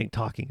I'm avoiding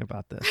talking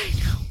about this. I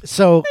know.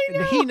 So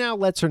he now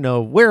lets her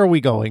know, where are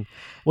we going?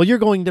 Well, you're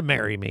going to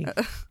marry me.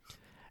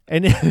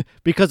 And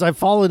because I've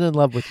fallen in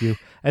love with you,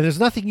 and there's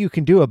nothing you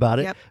can do about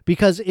it. Yep.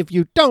 Because if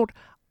you don't,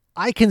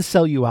 I can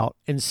sell you out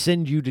and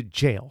send you to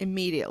jail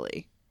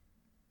immediately.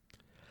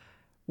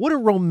 What a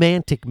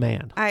romantic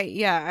man.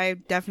 I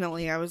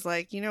was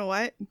like, you know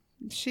what?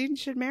 She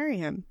should marry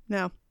him.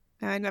 No,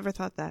 I never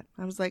thought that.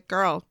 I was like,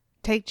 girl,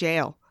 take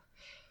jail.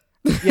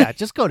 Yeah,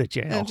 just go to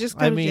jail. Just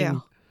go to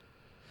jail.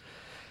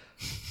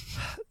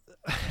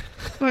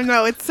 Oh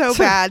no, it's so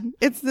bad.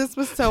 This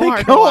was so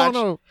hard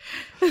to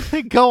watch.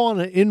 They go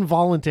on an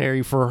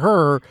involuntary, for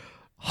her,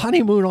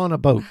 honeymoon on a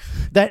boat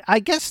that I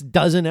guess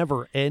doesn't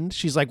ever end.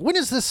 She's like, when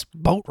is this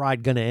boat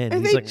ride gonna end? Are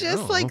they like,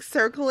 just like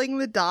circling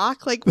the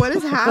dock? Like, what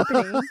is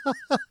happening?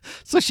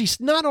 So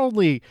she's not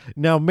only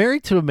now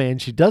married to a man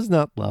she does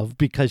not love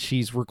because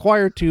she's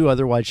required to,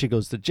 otherwise she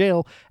goes to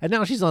jail, and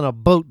now she's on a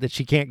boat that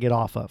she can't get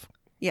off of.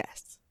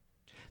 Yes.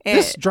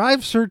 This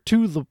drives her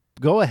to the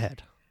go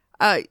ahead.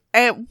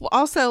 And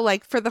also,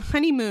 like, for the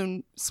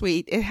honeymoon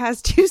suite, it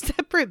has 2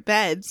 separate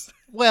beds.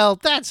 Well,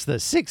 that's the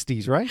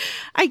 60s, right?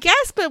 I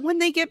guess, but when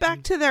they get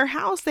back to their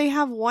house, they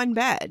have 1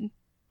 bed.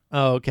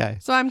 Oh, okay.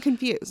 So I'm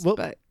confused.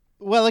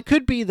 Well, it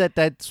could be that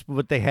that's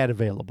what they had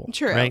available.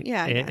 True. Right?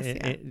 Yeah, I guess,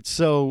 yeah.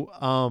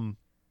 So,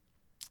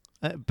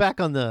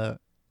 back on the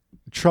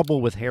Trouble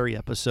with Harry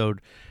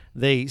episode,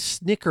 they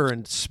snicker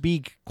and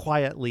speak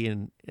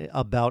quietly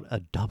about a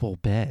double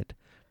bed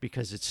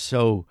because it's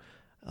so,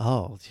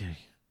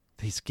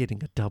 he's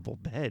getting a double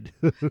bed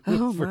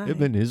for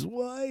him and his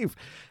wife.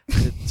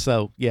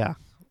 So, yeah,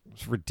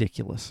 it's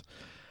ridiculous.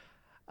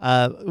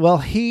 Well,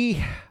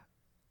 he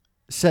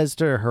says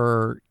to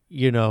her,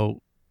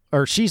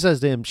 or she says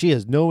to him, she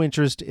has no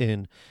interest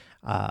in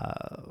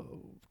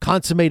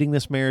consummating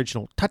this marriage.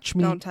 Don't touch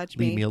me. Don't touch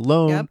me. Leave me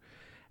alone. Yep.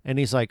 And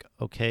he's like,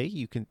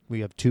 okay,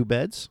 we have 2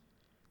 beds.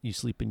 You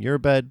sleep in your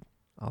bed.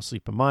 I'll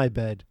sleep in my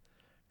bed.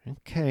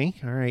 Okay,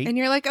 all right. And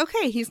you're like,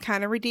 okay, he's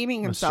kind of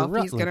redeeming himself.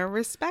 He's going to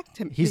respect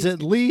him. He's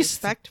at least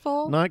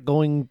respectful. Not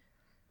going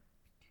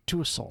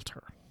to assault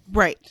her.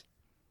 Right.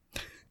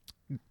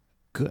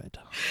 Good.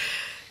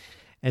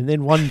 And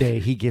then one day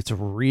he gets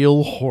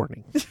real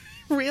horny.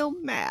 Real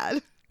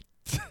mad.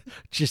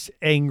 Just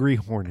angry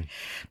horny.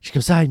 She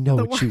goes, I know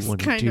what you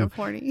want to do. Kind of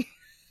horny.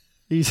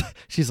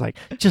 She's like,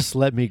 just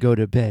let me go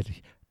to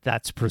bed.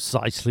 That's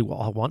precisely what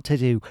I want to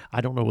do.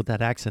 I don't know what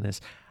that accent is.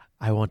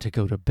 I want to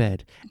go to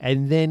bed.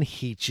 And then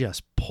he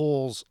just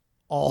pulls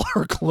all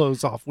her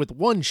clothes off with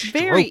one stroke.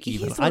 Very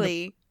even.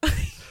 easily.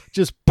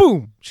 Just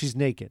boom, she's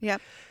naked. Yep.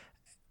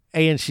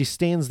 And she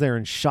stands there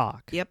in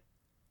shock. Yep.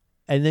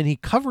 And then he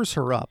covers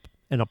her up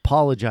and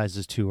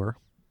apologizes to her.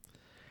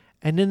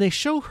 And then they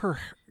show her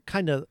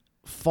kind of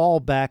fall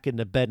back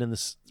into bed in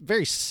this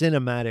very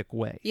cinematic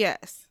way.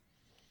 Yes.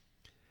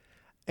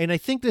 And I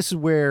think this is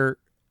where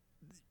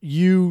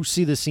you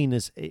see the scene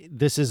as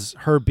this is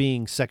her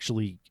being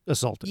sexually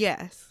assaulted.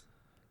 Yes.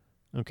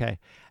 Okay.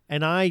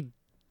 And I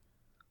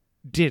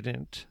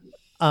didn't.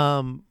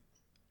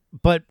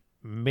 But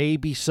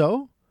maybe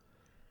so.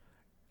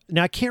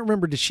 Now I can't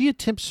remember. Did she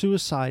attempt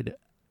suicide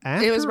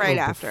after? It was right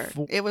after.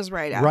 It was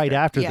right after. Right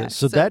after this.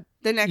 So that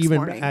the next even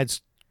morning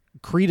adds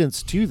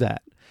credence to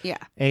that. Yeah.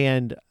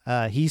 And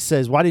he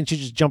says, "Why didn't you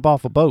just jump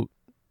off a boat?"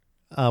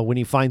 When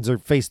he finds her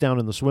face down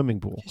in the swimming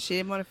pool. She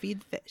didn't want to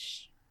feed the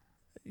fish.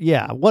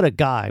 Yeah, what a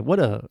guy.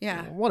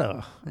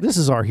 This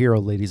is our hero,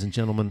 ladies and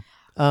gentlemen.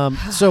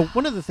 So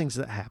one of the things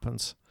that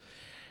happens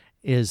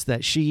is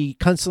that she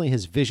constantly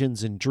has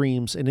visions and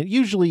dreams, and it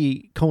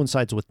usually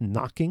coincides with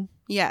knocking.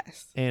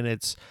 Yes. And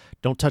it's,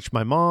 don't touch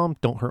my mom,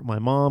 don't hurt my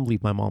mom,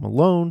 leave my mom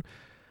alone.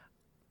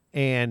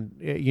 And,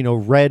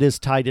 Red is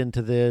tied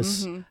into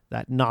this,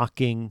 that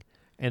knocking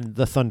and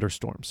the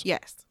thunderstorms.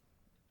 Yes.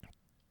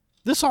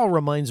 This all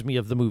reminds me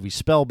of the movie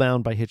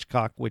Spellbound by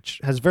Hitchcock, which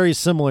has a very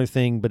similar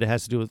thing, but it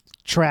has to do with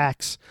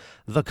tracks,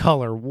 the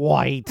color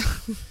white,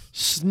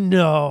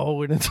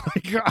 snow, and it's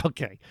like,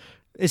 okay,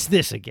 it's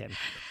this again.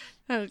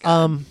 Oh,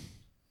 God.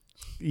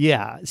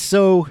 Yeah.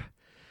 So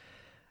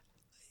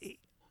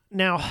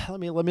now let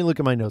me look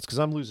at my notes because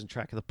I'm losing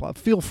track of the plot.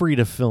 Feel free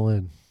to fill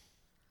in.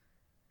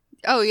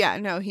 Oh yeah,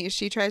 no.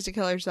 She tries to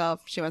kill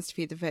herself. She wants to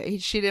feed the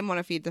fish. She didn't want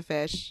to feed the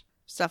fish.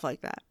 Stuff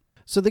like that.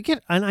 So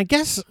and I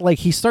guess like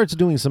he starts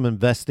doing some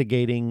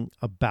investigating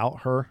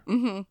about her,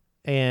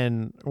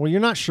 and you're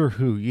not sure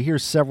who. You hear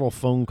several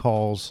phone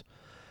calls,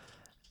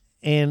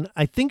 and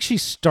I think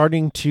she's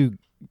starting to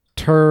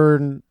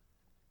turn.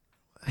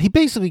 He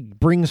basically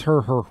brings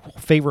her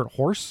favorite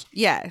horse.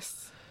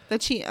 Yes,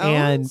 that she owns.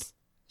 And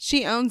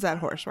she owns that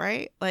horse,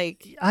 right?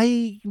 Like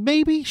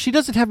maybe she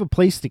doesn't have a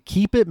place to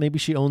keep it. Maybe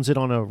she owns it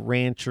on a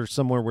ranch or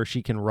somewhere where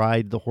she can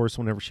ride the horse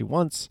whenever she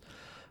wants.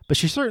 But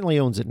she certainly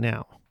owns it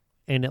now,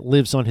 and it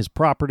lives on his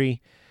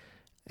property.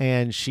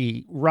 And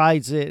she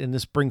rides it, and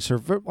this brings her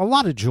a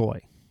lot of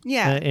joy.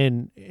 Yeah,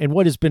 and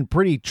what has been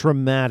pretty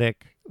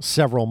traumatic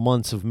several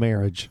months of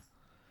marriage.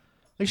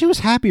 Like she was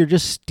happier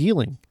just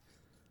stealing.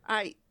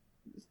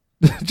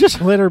 Just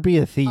let her be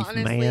a thief,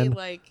 honestly, man.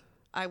 Like,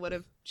 I would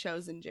have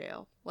chosen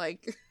jail.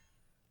 Like,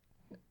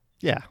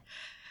 yeah.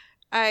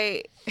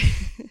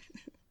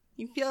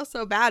 You feel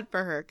so bad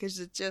for her because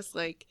it's just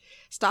like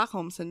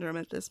Stockholm syndrome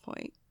at this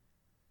point.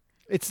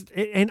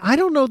 And I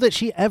don't know that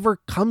she ever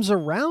comes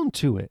around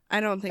to it.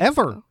 I don't think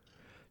ever. So.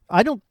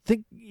 I don't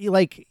think,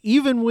 like,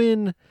 even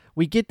when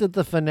we get to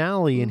the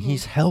finale and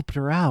he's helped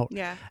her out.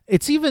 Yeah.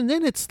 It's even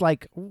then, it's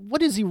like,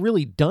 what has he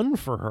really done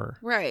for her?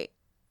 Right.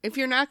 If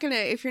you're not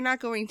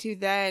going to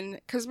then,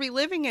 because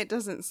reliving it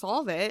doesn't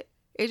solve it.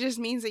 It just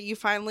means that you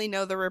finally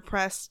know the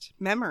repressed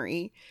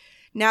memory.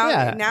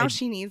 Now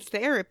she needs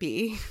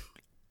therapy.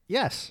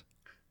 Yes,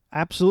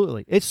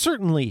 absolutely. It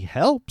certainly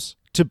helps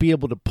to be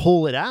able to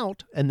pull it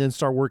out and then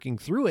start working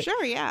through it.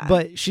 Sure, yeah.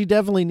 But she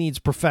definitely needs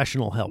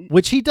professional help,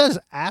 which he does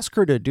ask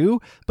her to do.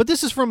 But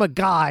this is from a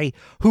guy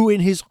who, in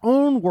his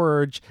own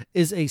words,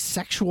 is a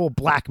sexual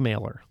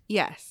blackmailer.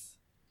 Yes.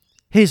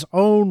 His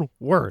own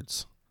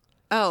words.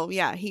 Oh,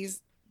 yeah.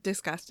 He's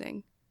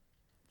disgusting.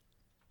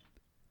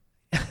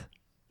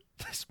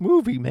 This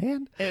movie,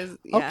 man. It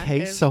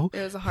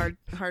was a hard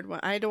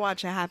one. I had to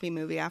watch a happy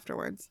movie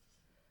afterwards.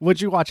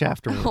 What'd you watch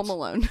afterwards? Home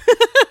Alone.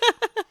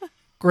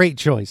 Great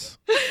choice.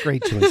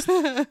 Great choice.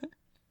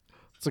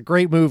 It's a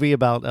great movie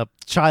about a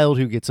child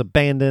who gets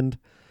abandoned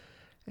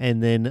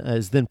and then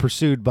is then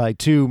pursued by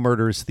two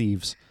murderous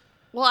thieves.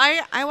 Well,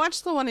 I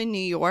watched the one in New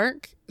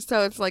York,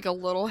 so it's like a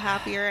little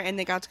happier, and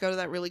they got to go to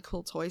that really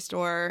cool toy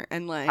store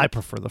and like. I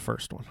prefer the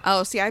first one.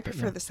 Oh, see, I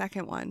prefer the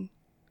second one.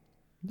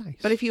 Nice.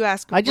 But if you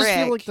ask I just Rick,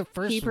 feel like the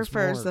first he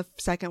prefers more... the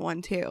second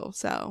one too.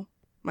 So,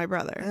 my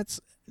brother. That's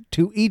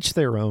to each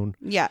their own.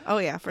 Yeah. Oh,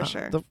 yeah, for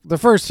sure. The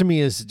first to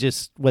me is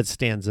just what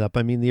stands up.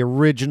 I mean, the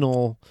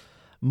original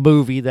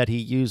movie that he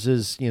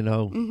uses,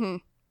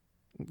 you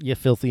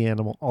filthy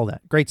animal, all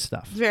that. Great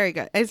stuff. Very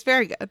good. It's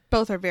very good.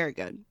 Both are very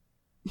good.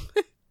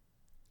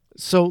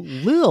 So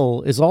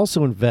Lil is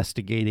also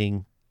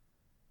investigating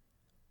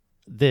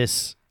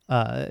this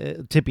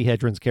Tippi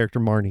Hedren's character,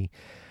 Marnie,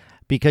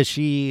 because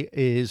she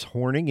is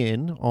horning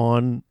in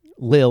on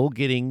Lil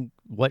getting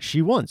what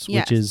she wants,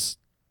 which is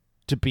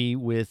to be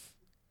with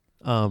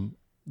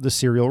the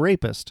serial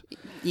rapist.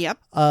 Yep.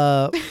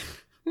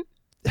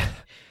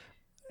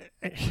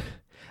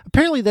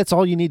 Apparently that's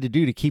all you need to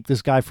do to keep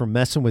this guy from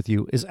messing with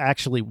you is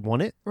actually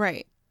want it.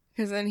 Right.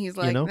 Because then he's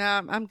like,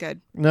 nah, I'm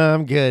good. No,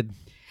 I'm good.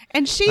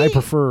 And I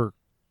prefer...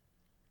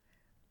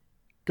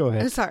 Go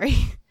ahead. Sorry.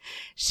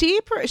 She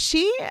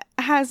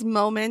has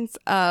moments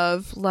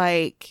of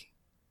like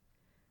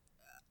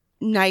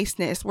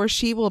niceness where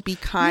she will be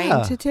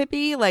kind to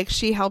Tippi. Like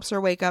she helps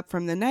her wake up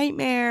from the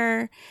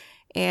nightmare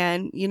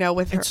and,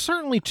 with her. And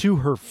certainly to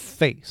her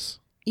face.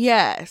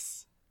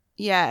 Yes.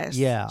 Yes.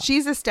 Yeah.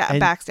 She's a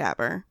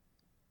backstabber.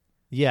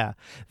 Yeah.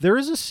 There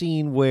is a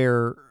scene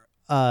where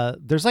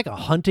there's like a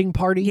hunting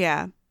party.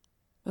 Yeah.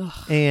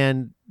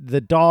 And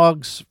the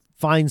dogs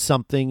find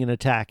something and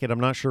attack it. I'm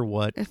not sure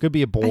what. It could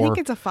be a boar. I think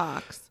it's a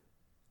fox.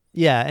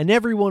 Yeah, and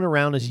everyone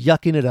around is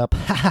yucking it up.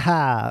 Ha ha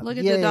ha. Look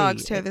at the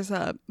dogs tear this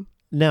up.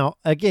 Now,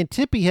 again,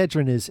 Tippi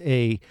Hedren is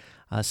a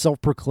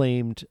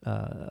self-proclaimed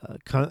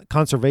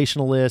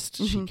conservationalist.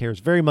 Mm-hmm. She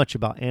cares very much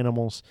about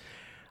animals.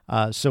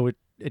 So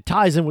it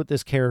ties in with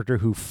this character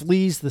who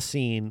flees the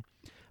scene,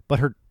 but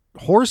her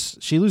horse,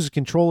 she loses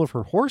control of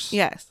her horse.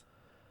 Yes.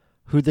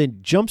 Who then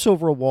jumps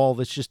over a wall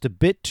that's just a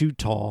bit too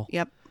tall.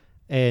 Yep.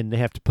 And they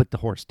have to put the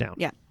horse down.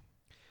 Yeah.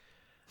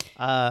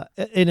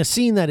 In a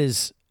scene that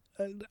is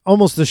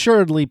almost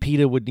assuredly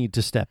PETA would need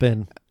to step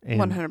in.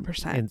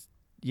 100%. And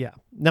yeah.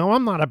 Now,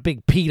 I'm not a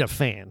big PETA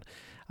fan,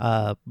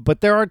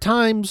 but there are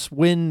times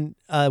when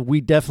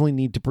we definitely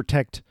need to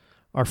protect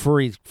our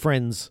furry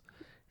friends,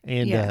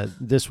 and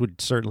this would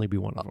certainly be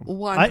one of them.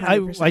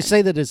 100%. I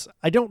say that as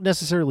I don't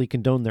necessarily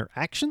condone their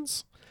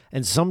actions,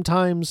 and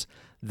sometimes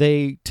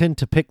they tend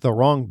to pick the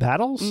wrong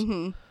battles,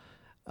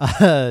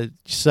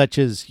 such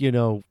as,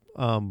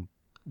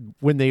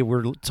 when they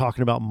were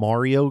talking about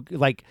Mario,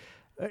 like,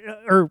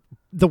 or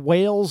the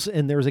whales,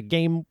 and there's a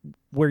game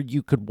where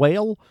you could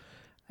whale,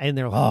 and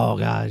they're, oh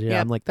god, yeah.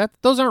 Yep. I'm like,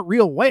 those aren't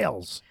real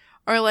whales.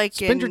 Or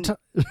like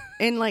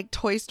in like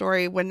Toy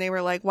Story, when they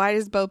were like, why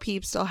does Bo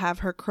Peep still have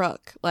her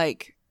crook?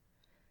 Like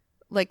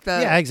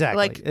exactly.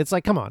 Like, it's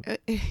like, come on,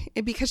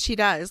 because she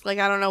does. Like,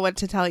 I don't know what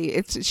to tell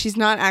you. She's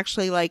not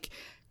actually like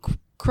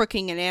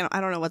crooking an animal.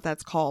 I don't know what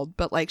that's called,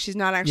 but like, she's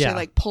not actually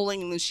like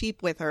pulling the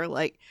sheep with her.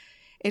 Like,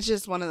 it's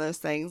just one of those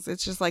things.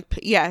 It's just like,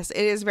 yes,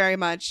 it is very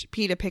much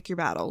PETA, pick your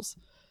battles.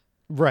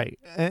 Right.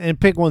 And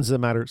pick ones that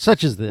matter,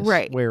 such as this,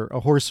 right, where a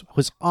horse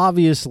was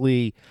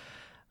obviously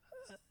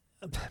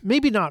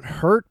maybe not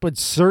hurt, but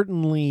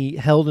certainly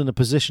held in a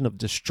position of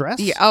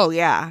distress. Yeah. Oh,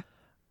 yeah.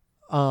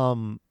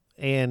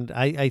 And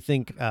I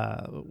think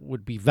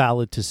would be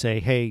valid to say,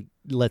 hey,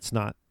 let's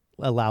not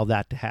allow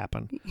that to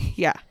happen.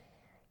 Yeah.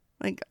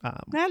 Like,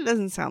 that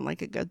doesn't sound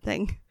like a good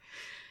thing.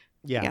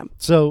 Yeah.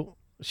 So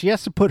she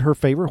has to put her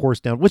favorite horse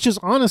down, which is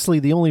honestly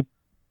the only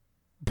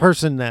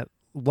person that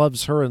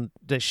loves her and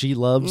that she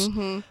loves,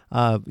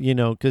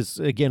 because,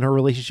 again, her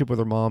relationship with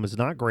her mom is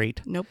not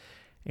great. Nope.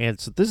 And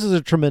so this is a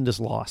tremendous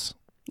loss.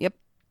 Yep.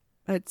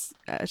 It's,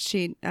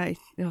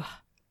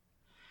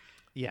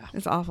 yeah.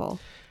 It's awful.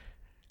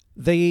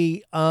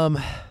 They,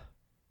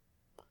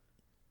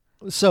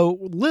 so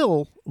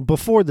Lil,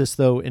 before this,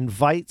 though,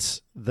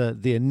 invites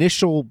the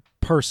initial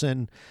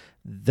person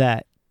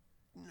that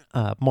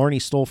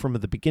Marnie stole from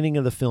at the beginning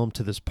of the film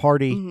to this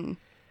party. Mm-hmm.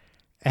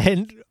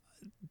 And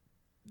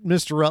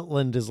Mr.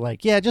 Rutland is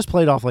like, yeah, just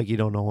play it off like you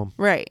don't know him.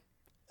 Right.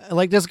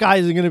 Like, this guy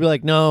isn't going to be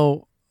like,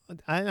 no,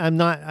 I'm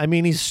not. I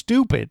mean, he's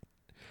stupid,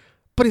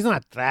 but he's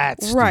not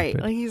that stupid. Right.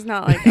 Like, he's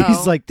not like,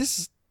 he's like, this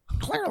is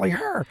clearly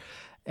her.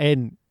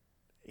 And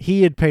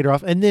he had paid her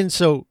off. And then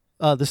so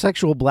the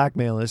sexual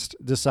blackmailist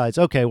decides,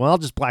 okay, well, I'll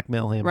just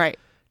blackmail him. Right.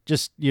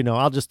 Just,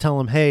 I'll just tell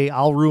him, hey,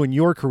 I'll ruin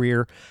your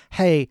career.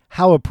 Hey,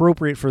 how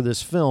appropriate for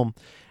this film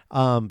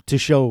to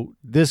show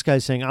this guy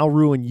saying, I'll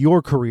ruin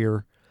your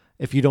career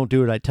if you don't do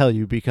what I tell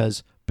you,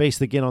 because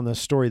based again on the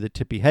story that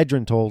Tippi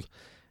Hedren told,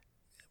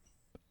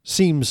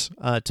 seems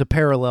to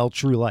parallel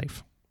true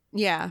life.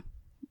 Yeah.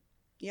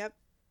 Yep.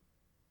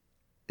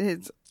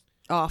 It's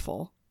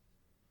awful.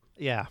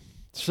 Yeah.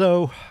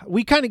 So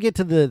we kind of get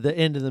to the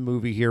end of the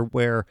movie here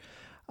where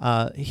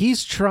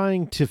he's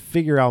trying to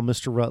figure out,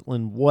 Mr.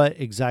 Rutland, what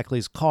exactly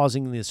is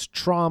causing this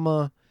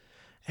trauma.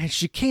 And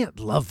she can't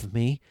love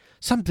me.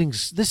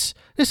 This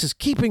is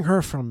keeping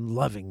her from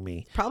loving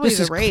me. Probably this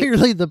the is rape.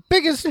 Clearly the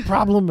biggest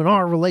problem in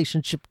our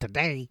relationship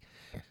today.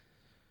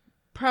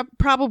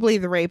 Probably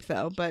the rape,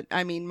 though. But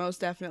I mean,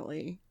 most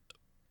definitely.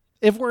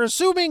 If we're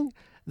assuming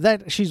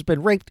that she's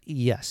been raped,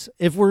 yes.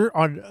 If we're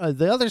on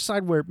the other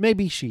side where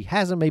maybe she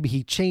hasn't, maybe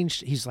he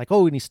changed. He's like,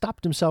 oh, and he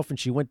stopped himself and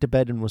she went to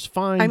bed and was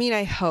fine. I mean,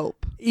 I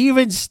hope.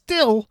 Even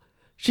still,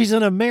 she's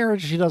in a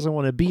marriage she doesn't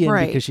want to be in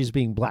right. because she's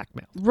being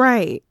blackmailed.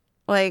 Right.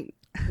 Like,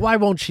 why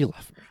won't she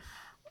love me?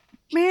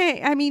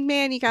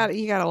 Man, you got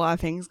a lot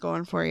of things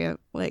going for you.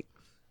 Like,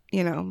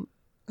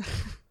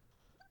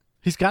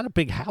 He's got a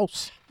big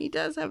house. He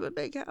does have a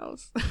big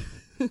house.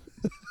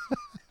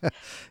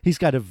 He's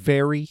got a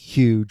very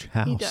huge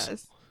house. He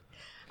does.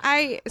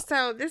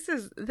 So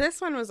this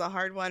one was a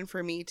hard one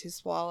for me to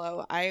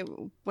swallow.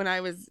 When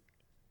I was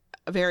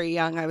very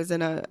young, I was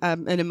in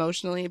an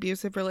emotionally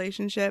abusive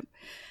relationship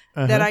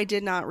that I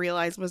did not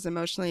realize was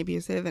emotionally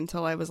abusive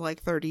until I was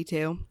like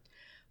 32.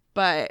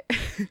 But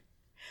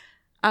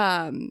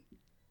the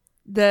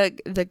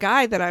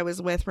guy that I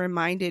was with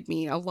reminded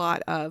me a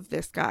lot of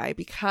this guy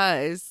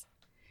because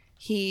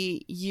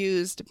he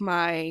used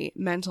my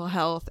mental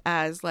health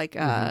as like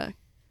a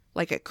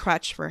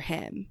crutch for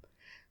him.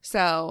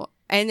 So,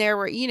 and there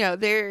were,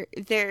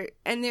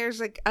 and there's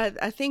like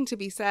a thing to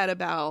be said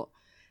about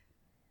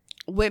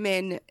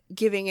women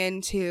giving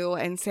into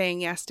and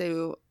saying yes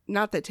to,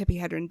 not that Tippi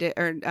Hedren did,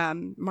 or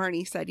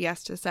Marnie said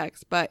yes to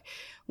sex, but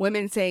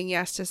women saying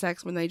yes to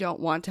sex when they don't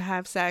want to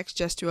have sex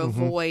just to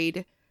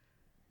avoid,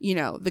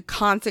 the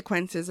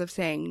consequences of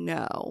saying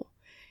no.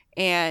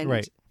 And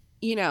right.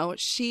 you know,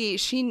 she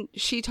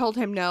told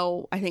him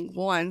no, I think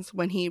once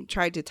when he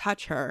tried to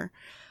touch her.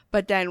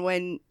 But then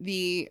when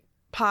the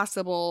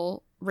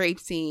possible rape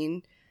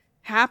scene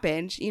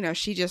happened, you know,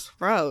 she just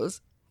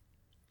froze.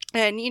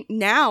 And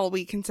now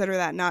we consider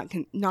that not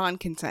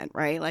non-consent,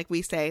 right? Like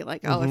we say,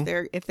 like, oh,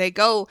 if they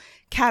go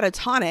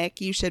catatonic,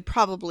 you should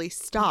probably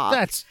stop.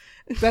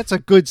 That's a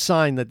good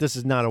sign that this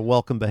is not a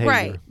welcome behavior.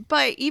 Right.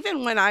 But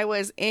even when I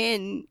was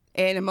in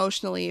an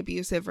emotionally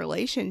abusive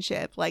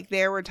relationship, like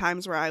there were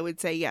times where I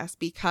would say yes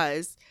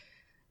because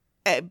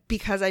I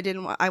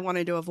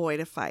wanted to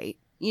avoid a fight.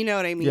 You know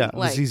what I mean? Yeah, it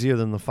was easier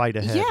than the fight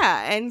ahead.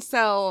 Yeah, and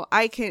so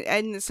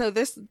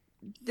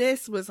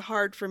this was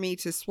hard for me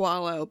to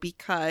swallow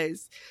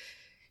because,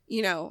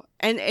 you know,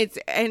 and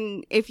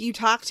if you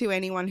talk to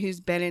anyone who's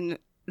been in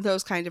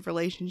those kind of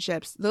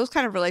relationships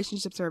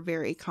are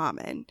very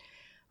common,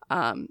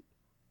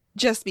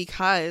 just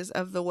because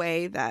of the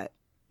way that,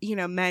 you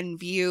know, men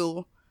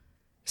view,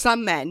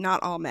 some men,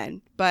 not all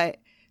men, but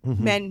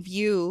men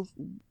view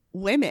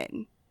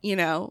women, you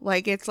know,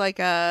 like it's like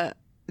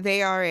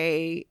they are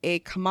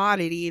a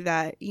commodity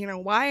that, you know,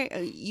 why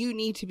you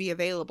need to be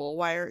available.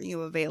 Why aren't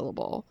you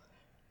available?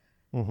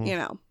 You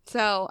know,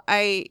 so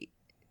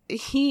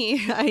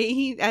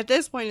he at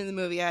this point in the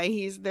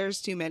movie,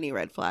 there's too many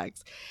red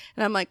flags,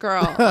 and I'm like,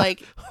 girl,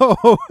 like,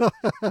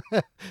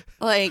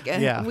 like,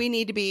 yeah. We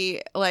need to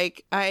be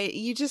like,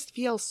 you just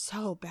feel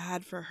so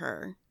bad for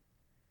her.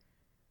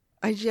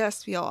 I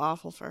just feel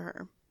awful for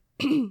her.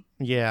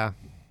 Yeah.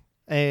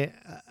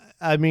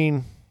 I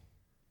mean,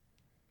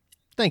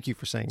 thank you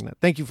for saying that.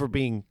 Thank you for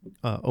being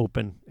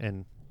open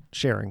and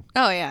sharing.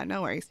 Oh yeah,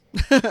 no worries.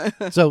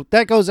 So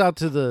that goes out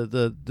to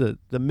the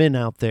men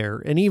out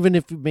there, and even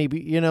if maybe,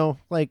 you know,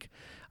 like,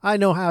 I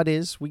know how it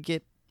is. We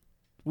get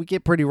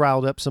pretty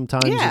riled up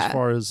sometimes, as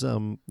far as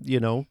you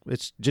know,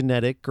 it's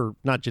genetic, or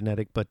not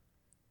genetic, but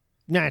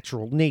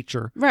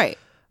nature. Right.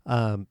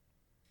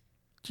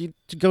 You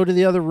go to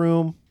the other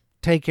room,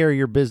 take care of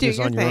your business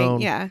on your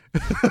own. Yeah.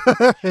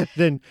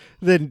 then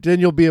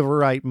you'll be of a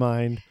right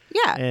mind.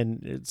 Yeah.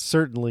 And it's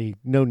certainly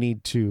no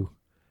need to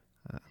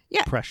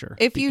pressure.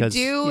 If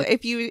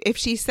if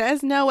she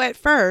says no at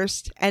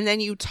first and then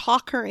you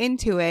talk her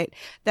into it,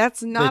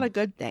 that's not a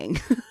good thing.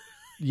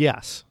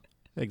 Yes,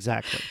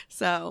 exactly.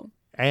 So.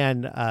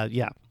 And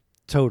yeah,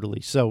 totally.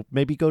 So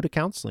maybe go to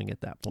counseling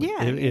at that point.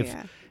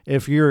 Yeah.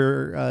 If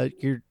you're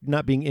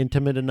not being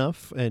intimate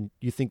enough and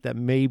you think that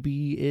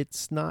maybe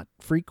it's not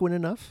frequent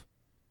enough,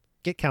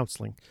 get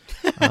counseling.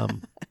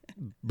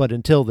 But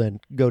until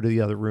then, go to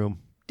the other room.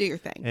 Do your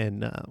thing.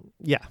 And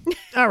yeah.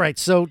 All right.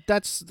 So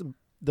that's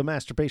the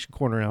masturbation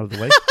corner out of the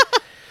way.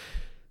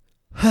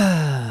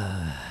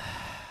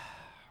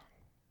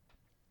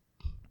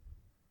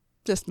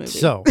 This movie.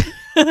 So,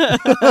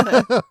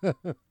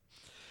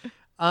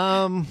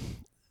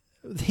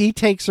 he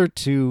takes her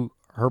to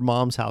her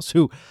mom's house,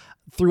 who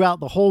throughout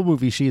the whole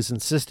movie she has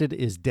insisted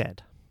is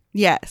dead.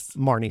 Yes.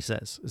 Marnie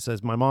says,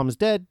 my mom is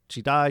dead.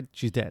 She died.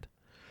 She's dead.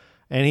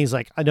 And he's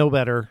like, I know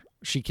better.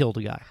 She killed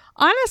a guy.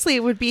 Honestly,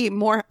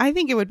 I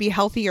think it would be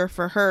healthier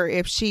for her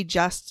if she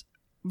just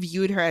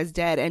viewed her as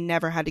dead and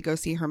never had to go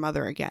see her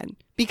mother again,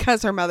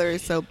 because her mother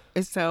is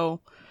so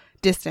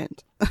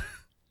distant.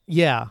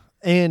 Yeah.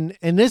 And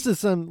this is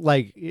some,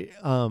 like, you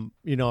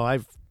know,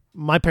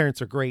 my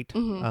parents are great.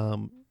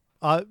 Mm-hmm.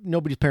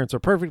 Nobody's parents are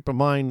perfect, but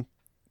mine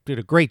did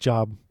a great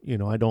job. You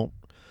know,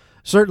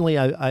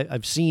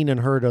 I've seen and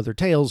heard other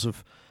tales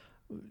of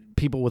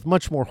people with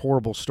much more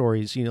horrible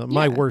stories. You know,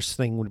 my worst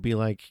thing would be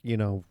like, you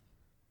know,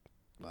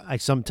 I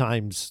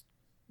sometimes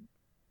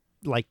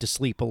like to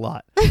sleep a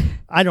lot.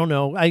 I don't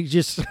know. I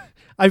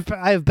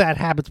have bad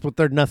habits, but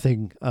they're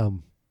nothing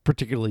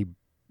particularly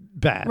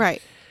bad.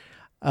 Right.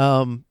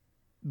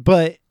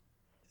 But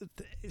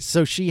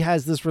so she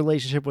has this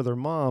relationship with her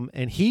mom,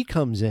 and he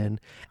comes in,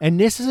 and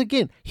this is,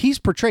 again, he's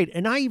portrayed,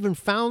 and I even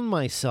found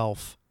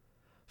myself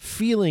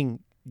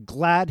feeling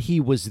glad he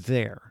was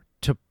there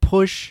to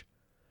push,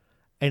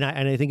 and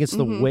I think it's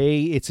the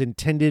way it's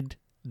intended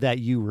that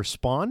you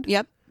respond.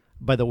 Yep.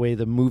 By the way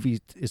the movie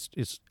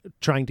is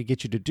trying to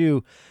get you to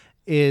do,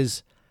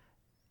 is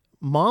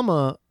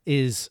Mama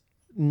is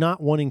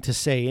not wanting to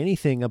say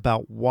anything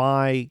about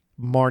why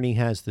Marnie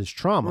has this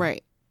trauma.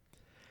 Right.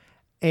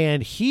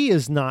 And he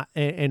is not,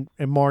 and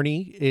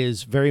Marnie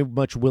is very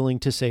much willing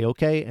to say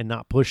okay and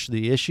not push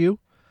the issue.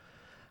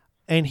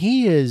 And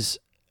he is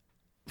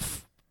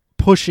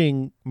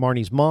pushing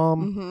Marnie's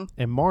mom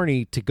and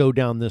Marnie to go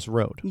down this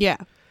road. Yeah.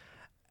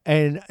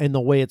 And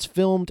the way it's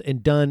filmed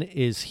and done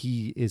is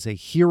he is a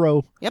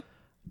hero. Yep.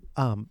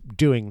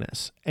 Doing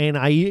this. And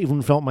I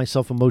even felt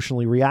myself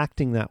emotionally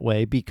reacting that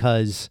way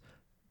because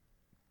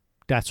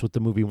that's what the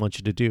movie wants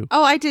you to do.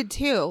 Oh, I did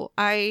too.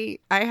 I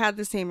had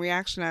the same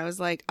reaction. I was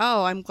like,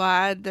 oh, I'm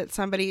glad that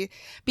somebody,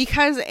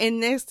 because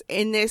in this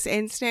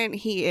instant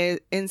he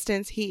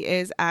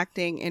is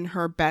acting in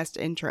her best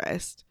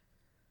interest.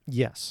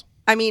 Yes.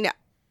 I mean,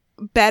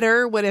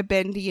 better would have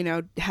been to, you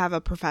know, have a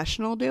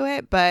professional do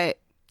it, but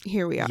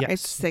here we are. Yes.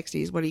 It's the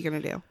 60s. What are you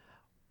going to do?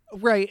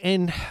 Right.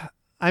 And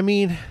I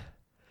mean,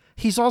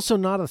 he's also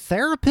not a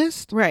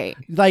therapist. Right.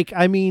 Like,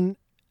 I mean,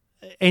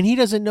 and he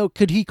doesn't know,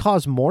 could he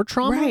cause more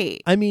trauma?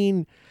 Right. I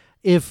mean,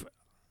 if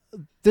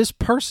this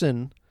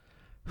person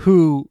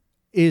who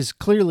is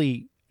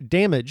clearly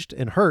damaged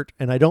and hurt,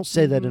 and I don't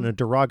say that in a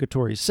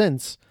derogatory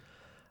sense.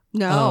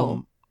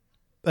 No.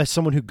 As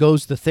someone who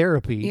goes to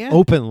therapy Yeah.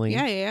 openly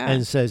Yeah.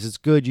 and says it's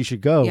good, you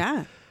should go.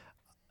 Yeah.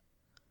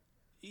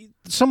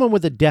 Someone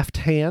with a deft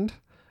hand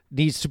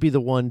needs to be the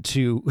one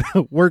to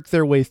work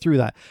their way through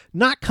that.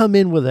 Not come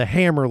in with a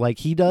hammer like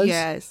he does.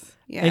 Yes.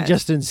 And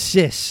just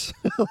insist,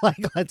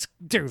 like, let's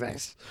do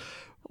this.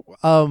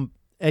 And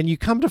you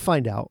come to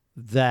find out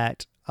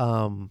that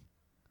now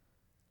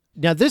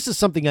this is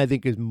something I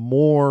think is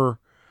more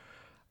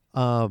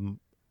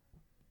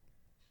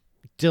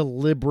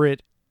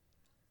deliberate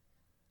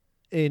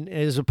in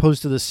as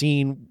opposed to the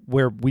scene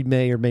where we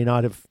may or may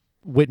not have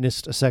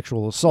witnessed a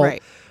sexual assault.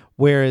 Right.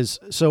 Whereas,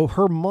 so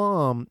her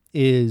mom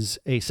is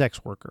a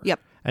sex worker. Yep.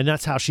 And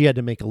that's how she had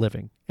to make a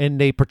living. And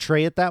they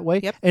portray it that way.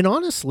 Yep. And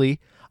honestly,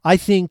 I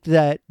think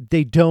that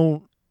they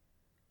don't,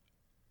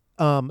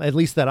 at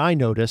least that I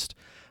noticed,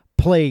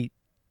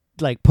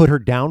 put her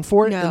down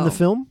for it in the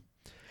film.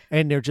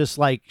 And they're just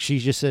like, she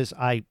just says,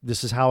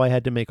 this is how I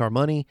had to make our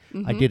money.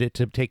 I did it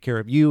to take care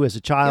of you as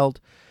a child.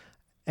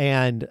 Yep.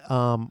 And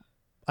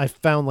I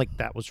found like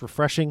that was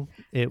refreshing.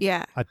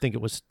 I think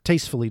it was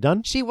tastefully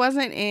done. She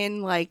wasn't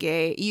in like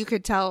you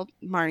could tell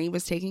Marnie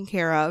was taken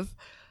care of.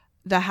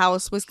 The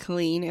house was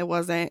clean. It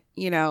wasn't,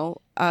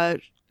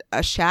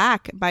 a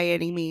shack by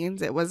any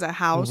means. It was a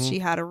house. She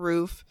had a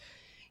roof.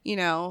 She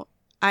had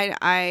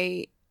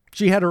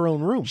her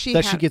own room she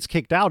gets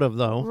kicked out of,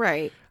 though.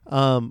 Right.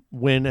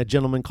 When a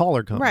gentleman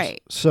caller comes.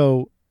 Right.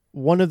 So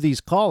one of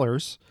these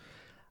callers,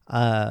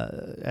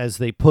 as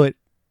they put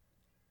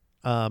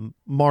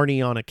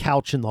Marnie on a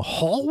couch in the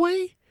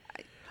hallway.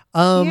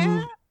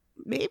 Yeah,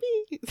 maybe.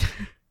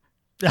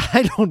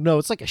 I don't know.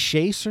 It's like a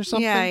chaise or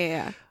something.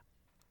 Yeah.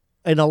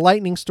 And a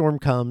lightning storm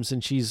comes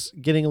and she's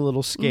getting a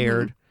little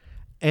scared.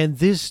 And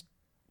the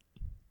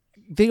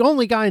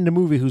only guy in the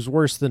movie who's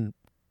worse than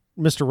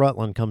Mr.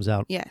 Rutland comes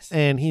out. Yes.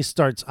 And he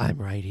starts, I'm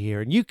right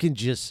here. And you can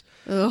just,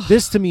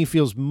 this to me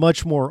feels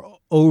much more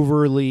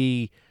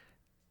overly,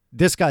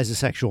 this guy's a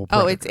sexual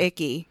predator. Oh, it's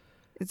icky.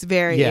 It's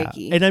very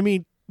icky. And I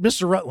mean,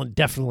 Mr. Rutland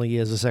definitely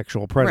is a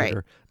sexual predator.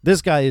 Right.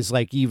 This guy is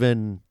like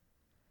even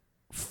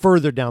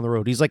further down the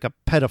road. He's like a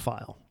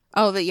pedophile.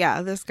 Oh,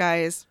 this guy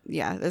is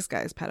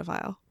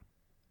pedophile.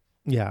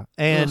 Yeah.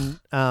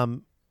 And,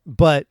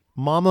 but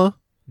Mama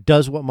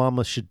does what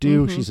Mama should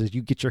do. She says,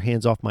 you get your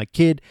hands off my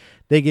kid.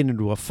 They get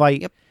into a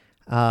fight. Yep.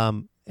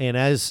 And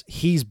as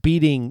he's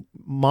beating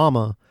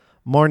Mama,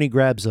 Marnie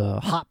grabs a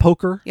hot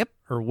poker. Yep.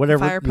 Or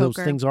whatever fire those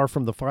poker. things are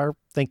from the fire.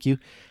 Thank you.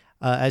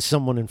 As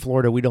someone in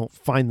Florida, we don't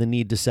find the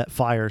need to set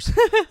fires.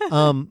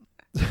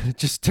 It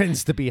just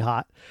tends to be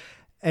hot.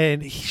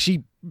 And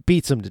she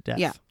beats him to death.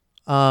 Yeah.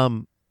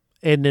 And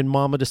then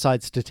Mama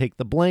decides to take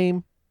the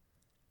blame.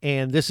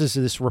 And this is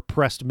this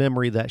repressed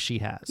memory that she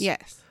has.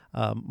 Yes.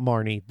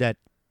 Marnie, that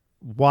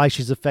why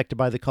she's affected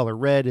by the color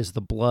red is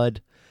the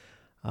blood,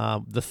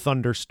 the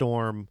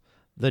thunderstorm,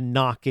 the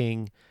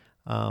knocking.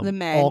 The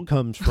men. All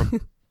comes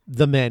from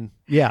the men.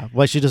 Yeah.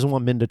 Why she doesn't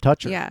want men to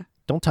touch her. Yeah.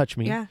 Don't touch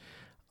me. Yeah.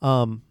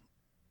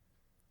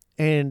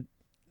 And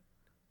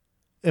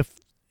if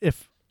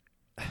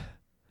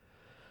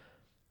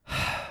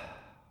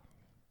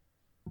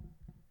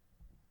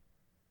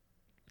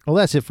well,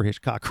 that's it for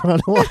Hitchcock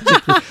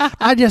chronologically.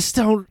 I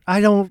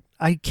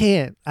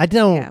can't.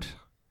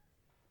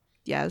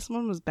 Yeah, this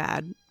one was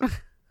bad.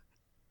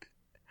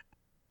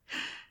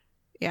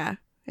 Yeah.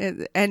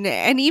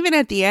 And even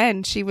at the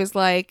end, she was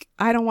like,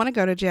 I don't want to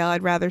go to jail.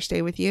 I'd rather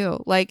stay with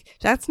you. Like,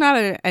 that's not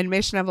an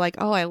admission of like,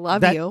 oh, I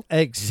love you.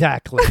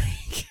 Exactly.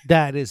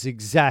 That is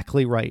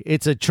exactly right.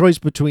 It's a choice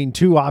between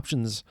two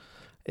options.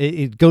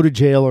 Go to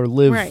jail or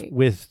live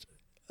with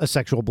a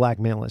sexual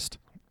blackmailist.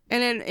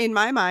 And in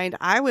my mind,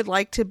 I would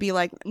like to be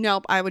like,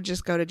 nope, I would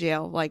just go to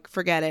jail. Like,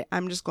 forget it.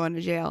 I'm just going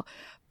to jail.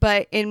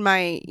 But in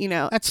my,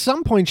 at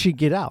some point she'd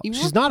get out.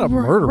 She's not a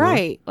murderer.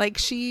 Right. Like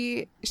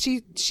she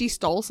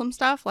stole some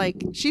stuff.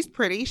 Like, she's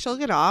pretty. She'll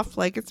get off.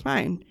 Like, it's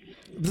fine.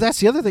 But that's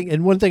the other thing.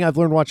 And one thing I've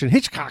learned watching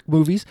Hitchcock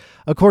movies,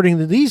 according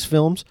to these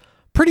films,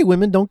 pretty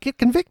women don't get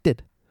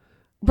convicted.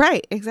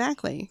 Right.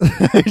 Exactly.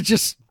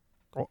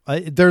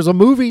 There's a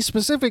movie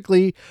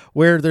specifically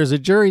where there's a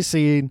jury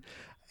scene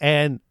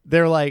and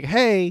they're like,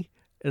 hey,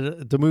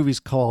 the movie's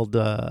called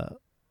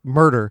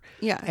Murder.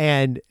 Yeah.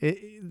 And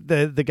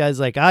the guy's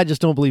like, I just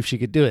don't believe she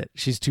could do it.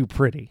 She's too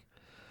pretty.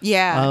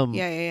 Yeah.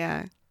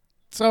 Yeah.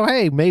 So,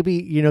 hey,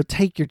 maybe,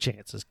 take your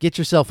chances. Get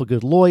yourself a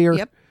good lawyer.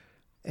 Yep.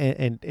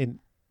 And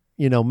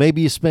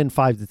maybe you spend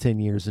 5 to 10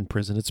 years in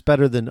prison. It's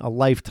better than a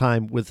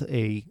lifetime with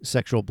a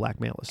sexual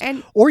blackmailist.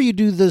 Or you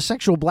do the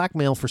sexual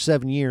blackmail for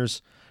 7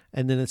 years,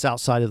 and then it's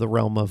outside of the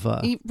realm of...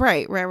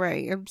 Right.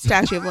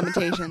 Statute of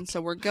limitations,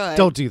 so we're good.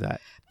 Don't do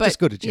that. But, just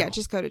go to jail. Yeah,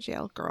 just go to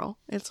jail, girl.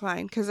 It's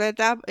fine. Because at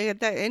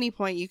any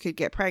point, you could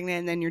get pregnant,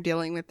 and then you're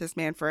dealing with this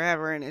man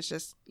forever, and it's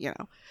just,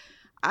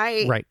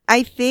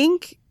 I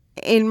think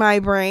in my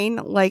brain,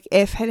 like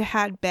if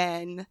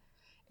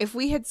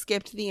we had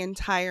skipped the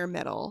entire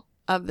middle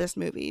of this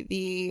movie,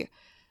 the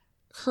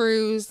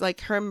cruise,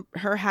 like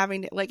her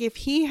having to, like if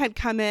he had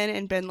come in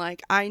and been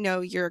like, I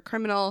know you're a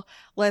criminal,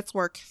 let's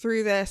work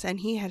through this, and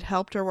he had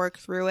helped her work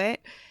through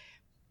it,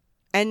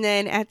 and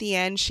then at the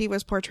end she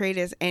was portrayed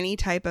as any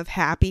type of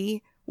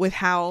happy with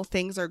how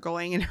things are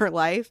going in her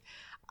life.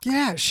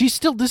 Yeah,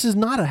 this is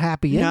not a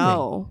happy ending.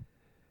 No.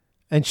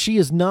 And she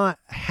is not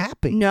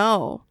happy.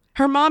 No.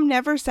 Her mom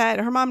never said,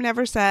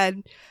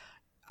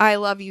 I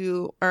love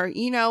you, or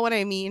you know what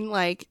I mean?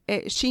 Like,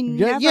 she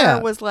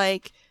never was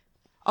like,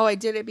 oh, I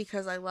did it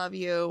because I love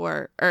you,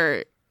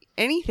 or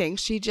anything.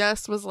 She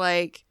just was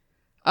like,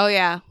 oh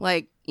yeah,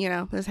 like, you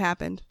know, this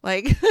happened.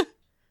 Like.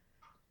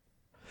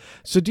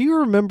 So do you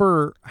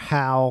remember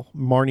how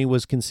Marnie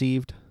was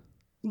conceived?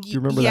 Do you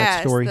remember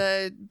that story?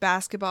 Yes, the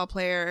basketball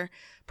player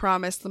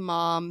promised the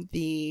mom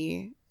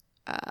the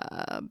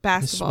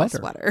basketball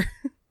sweater.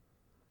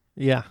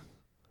 Yeah.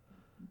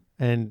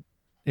 And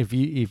if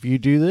you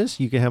do this,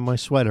 you can have my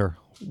sweater.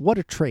 What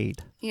a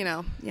trade. You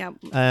know, yeah.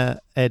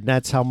 And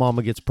that's how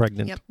Mama gets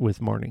pregnant with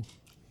Marnie.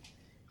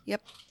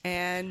 Yep.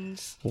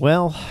 And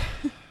well,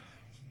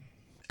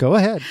 go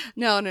ahead.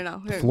 No.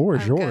 The floor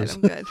is yours.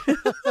 Good. I'm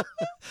good.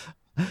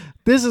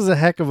 This is a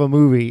heck of a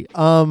movie.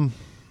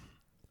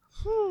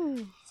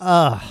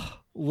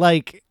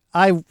 Like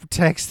I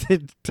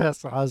texted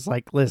Tessa, I was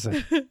like,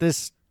 listen,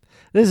 this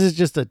is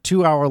just a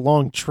 2-hour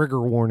long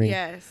trigger warning.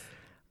 Yes.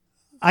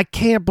 I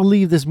can't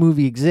believe this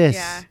movie exists.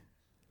 Yeah.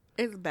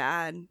 It's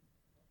bad.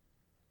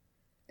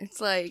 It's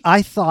like,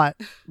 I thought,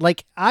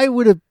 like, I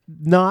would have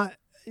not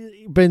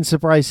been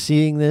surprised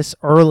seeing this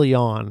early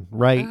on,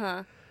 right?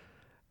 Uh-huh.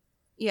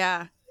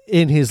 Yeah.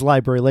 In his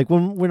library. Like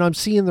when I'm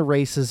seeing the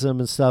racism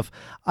and stuff,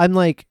 I'm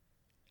like,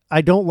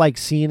 I don't like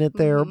seeing it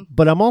there,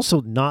 but I'm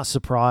also not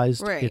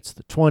surprised. Right. It's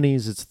the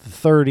 20s, it's the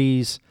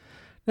 30s.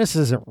 This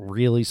isn't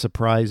really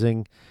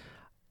surprising.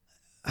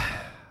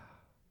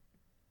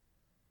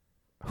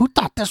 Who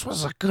thought this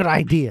was a good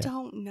idea? I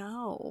don't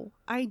know.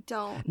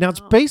 Now, it's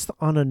based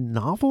on a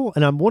novel,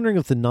 and I'm wondering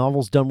if the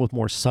novel's done with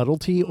more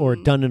subtlety or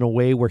done in a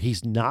way where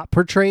he's not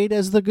portrayed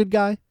as the good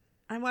guy.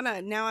 I want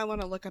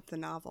to look up the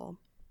novel.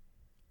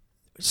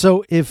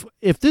 So if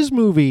this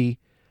movie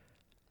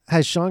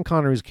has Sean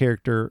Connery's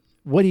character,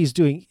 what he's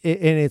doing, and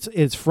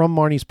it's from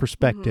Marnie's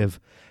perspective,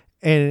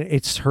 and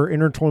it's her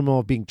inner turmoil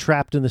of being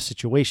trapped in the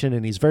situation,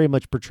 and he's very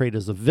much portrayed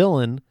as a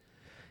villain,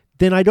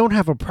 then I don't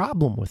have a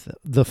problem with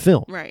the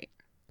film. Right.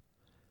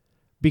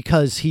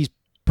 Because he's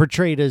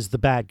portrayed as the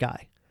bad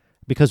guy,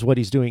 because what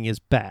he's doing is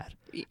bad.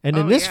 And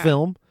in this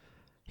film,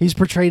 he's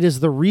portrayed as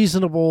the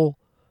reasonable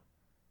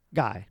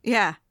guy.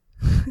 Yeah.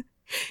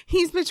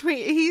 He's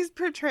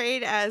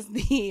portrayed as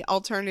the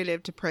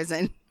alternative to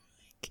prison.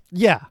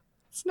 Yeah.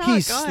 It's not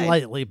he's good.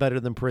 Slightly better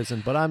than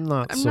prison, but I'm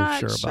not sure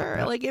about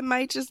that. Like, it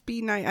might just be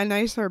a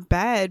nicer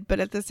bed, but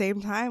at the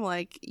same time,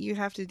 like, you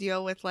have to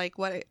deal with like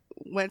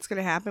what's going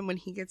to happen when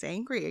he gets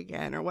angry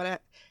again, or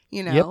what,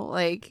 you know,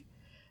 like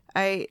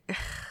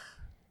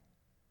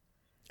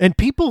and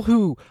people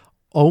who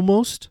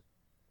almost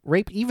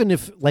rape, even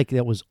if like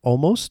that was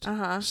almost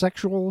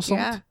sexual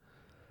assault,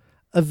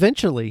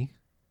 eventually,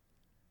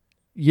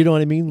 you know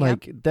what I mean?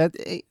 Like that,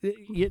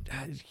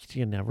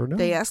 you never know.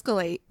 They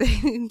escalate.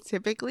 They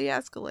typically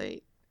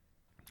escalate.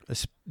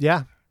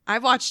 Yeah.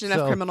 I've watched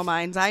enough Criminal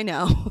Minds. I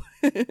know.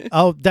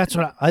 Oh, that's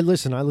what I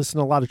listen. I listen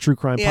to a lot of true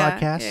crime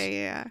podcasts.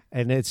 Yeah.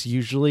 And it's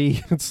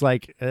usually, it's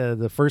like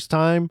the first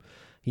time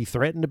he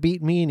threatened to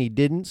beat me and he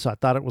didn't. So I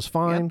thought it was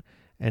fine. Yep.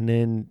 And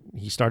then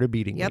he started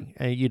beating me.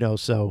 And, you know,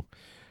 so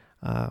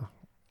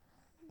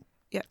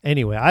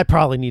anyway, I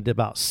probably need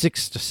about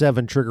 6 to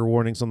 7 trigger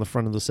warnings on the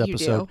front of this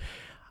episode.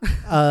 You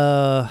do.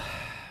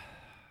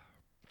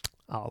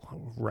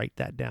 I'll write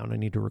that down. I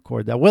need to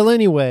record that. Well,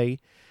 anyway,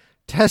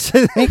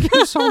 Tessa, thank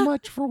you so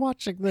much for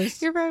watching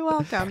this. You're very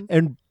welcome.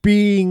 And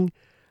being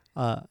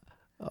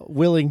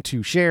willing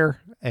to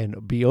share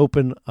and be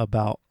open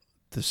about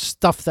the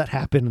stuff that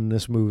happened in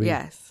this movie.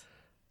 Yes.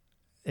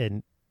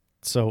 And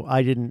so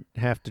I didn't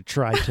have to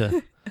try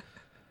to.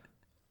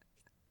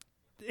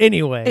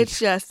 Anyway. It's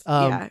just,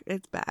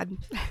 it's bad.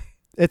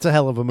 It's a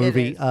hell of a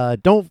movie.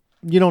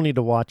 You don't need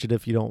to watch it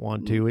if you don't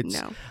want to.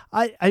 It's no.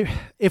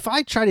 If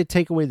I try to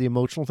take away the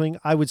emotional thing,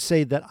 I would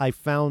say that I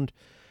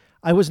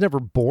was never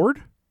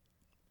bored.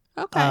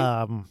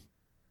 Okay.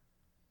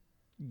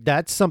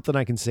 That's something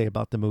I can say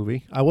about the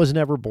movie. I was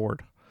never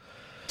bored.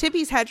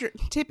 Tippi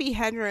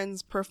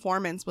Hedren's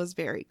performance was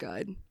very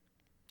good.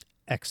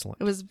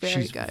 Excellent. It was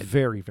very She's good.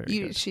 Very, very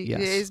good. She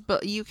is,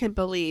 but you can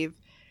believe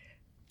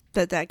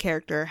that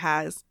character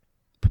has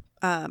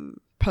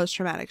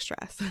post-traumatic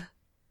stress.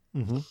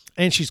 Mm-hmm.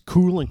 And she's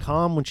cool and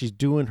calm when she's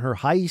doing her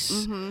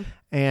heist. Mm-hmm.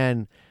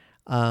 And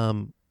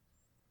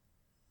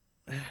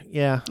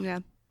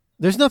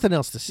there's nothing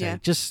else to say. Yeah.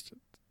 Just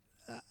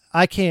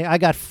I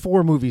got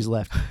 4 movies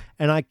left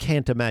and I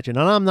can't imagine.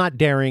 And I'm not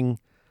daring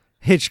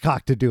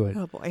Hitchcock to do it.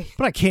 Oh boy.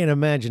 But I can't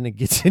imagine it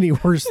gets any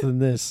worse than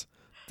this.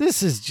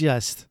 This is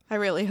just, I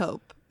really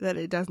hope that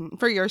it doesn't,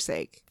 for your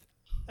sake.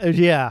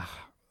 Yeah.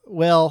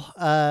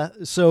 Well,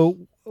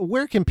 so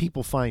where can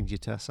people find you,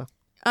 Tessa?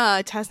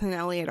 Tessa and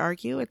Elliot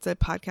Argue. It's a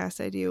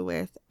podcast I do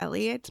with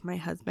Elliot, my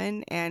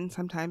husband, and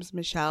sometimes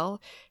Michelle,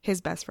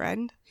 his best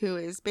friend, who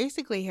is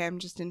basically him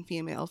just in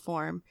female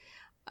form.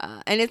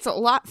 And it's a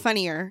lot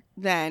funnier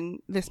than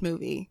this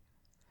movie.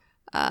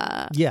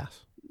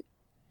 Yes.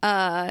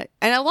 And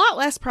a lot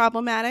less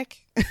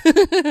problematic.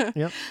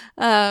 Yep.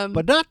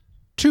 But not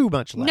too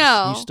much less.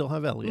 No. You still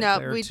have Elliot No,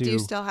 there we to do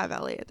still have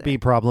Elliot there. be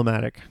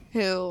problematic.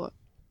 Who,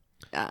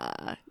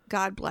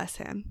 God bless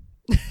him.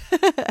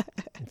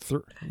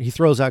 He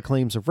throws out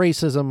claims of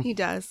racism. He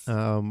does.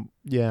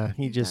 Yeah,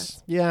 he just,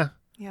 does. yeah.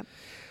 Yep.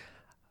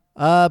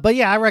 But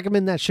yeah, I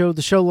recommend that show.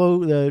 The show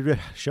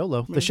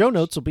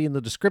notes will be in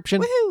the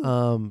description.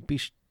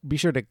 Woohoo! Be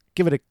sure to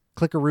give it a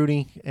click a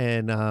Rooney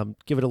and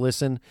give it a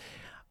listen.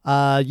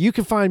 You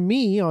can find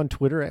me on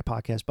Twitter at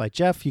Podcast by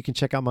Jeff. You can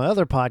check out my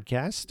other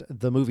podcast,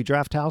 The Movie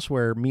Draft House,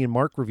 where me and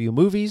Mark review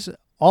movies,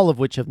 all of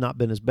which have not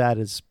been as bad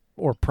as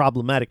or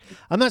problematic.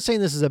 I'm not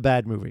saying this is a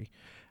bad movie.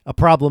 A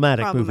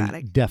problematic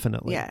movie,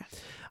 definitely. Yeah.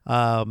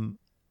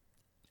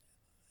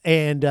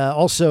 And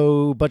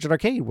also Budget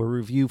Arcade, where we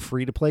review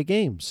free-to-play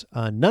games,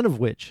 none of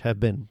which have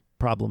been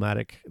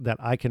problematic that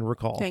I can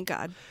recall. Thank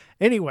God.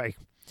 Anyway,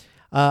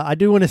 I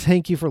do want to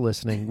thank you for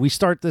listening. We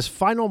start this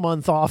final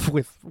month off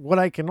with what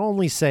I can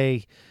only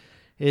say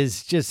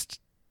is just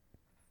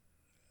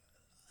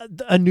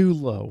a new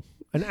low,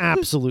 an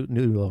absolute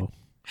new low.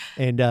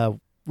 And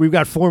we've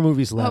got 4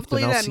 movies left.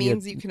 Hopefully and that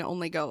means you can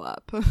only go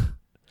up.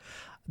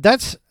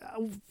 That's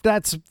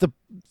the...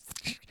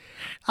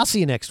 I'll see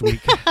you next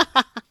week.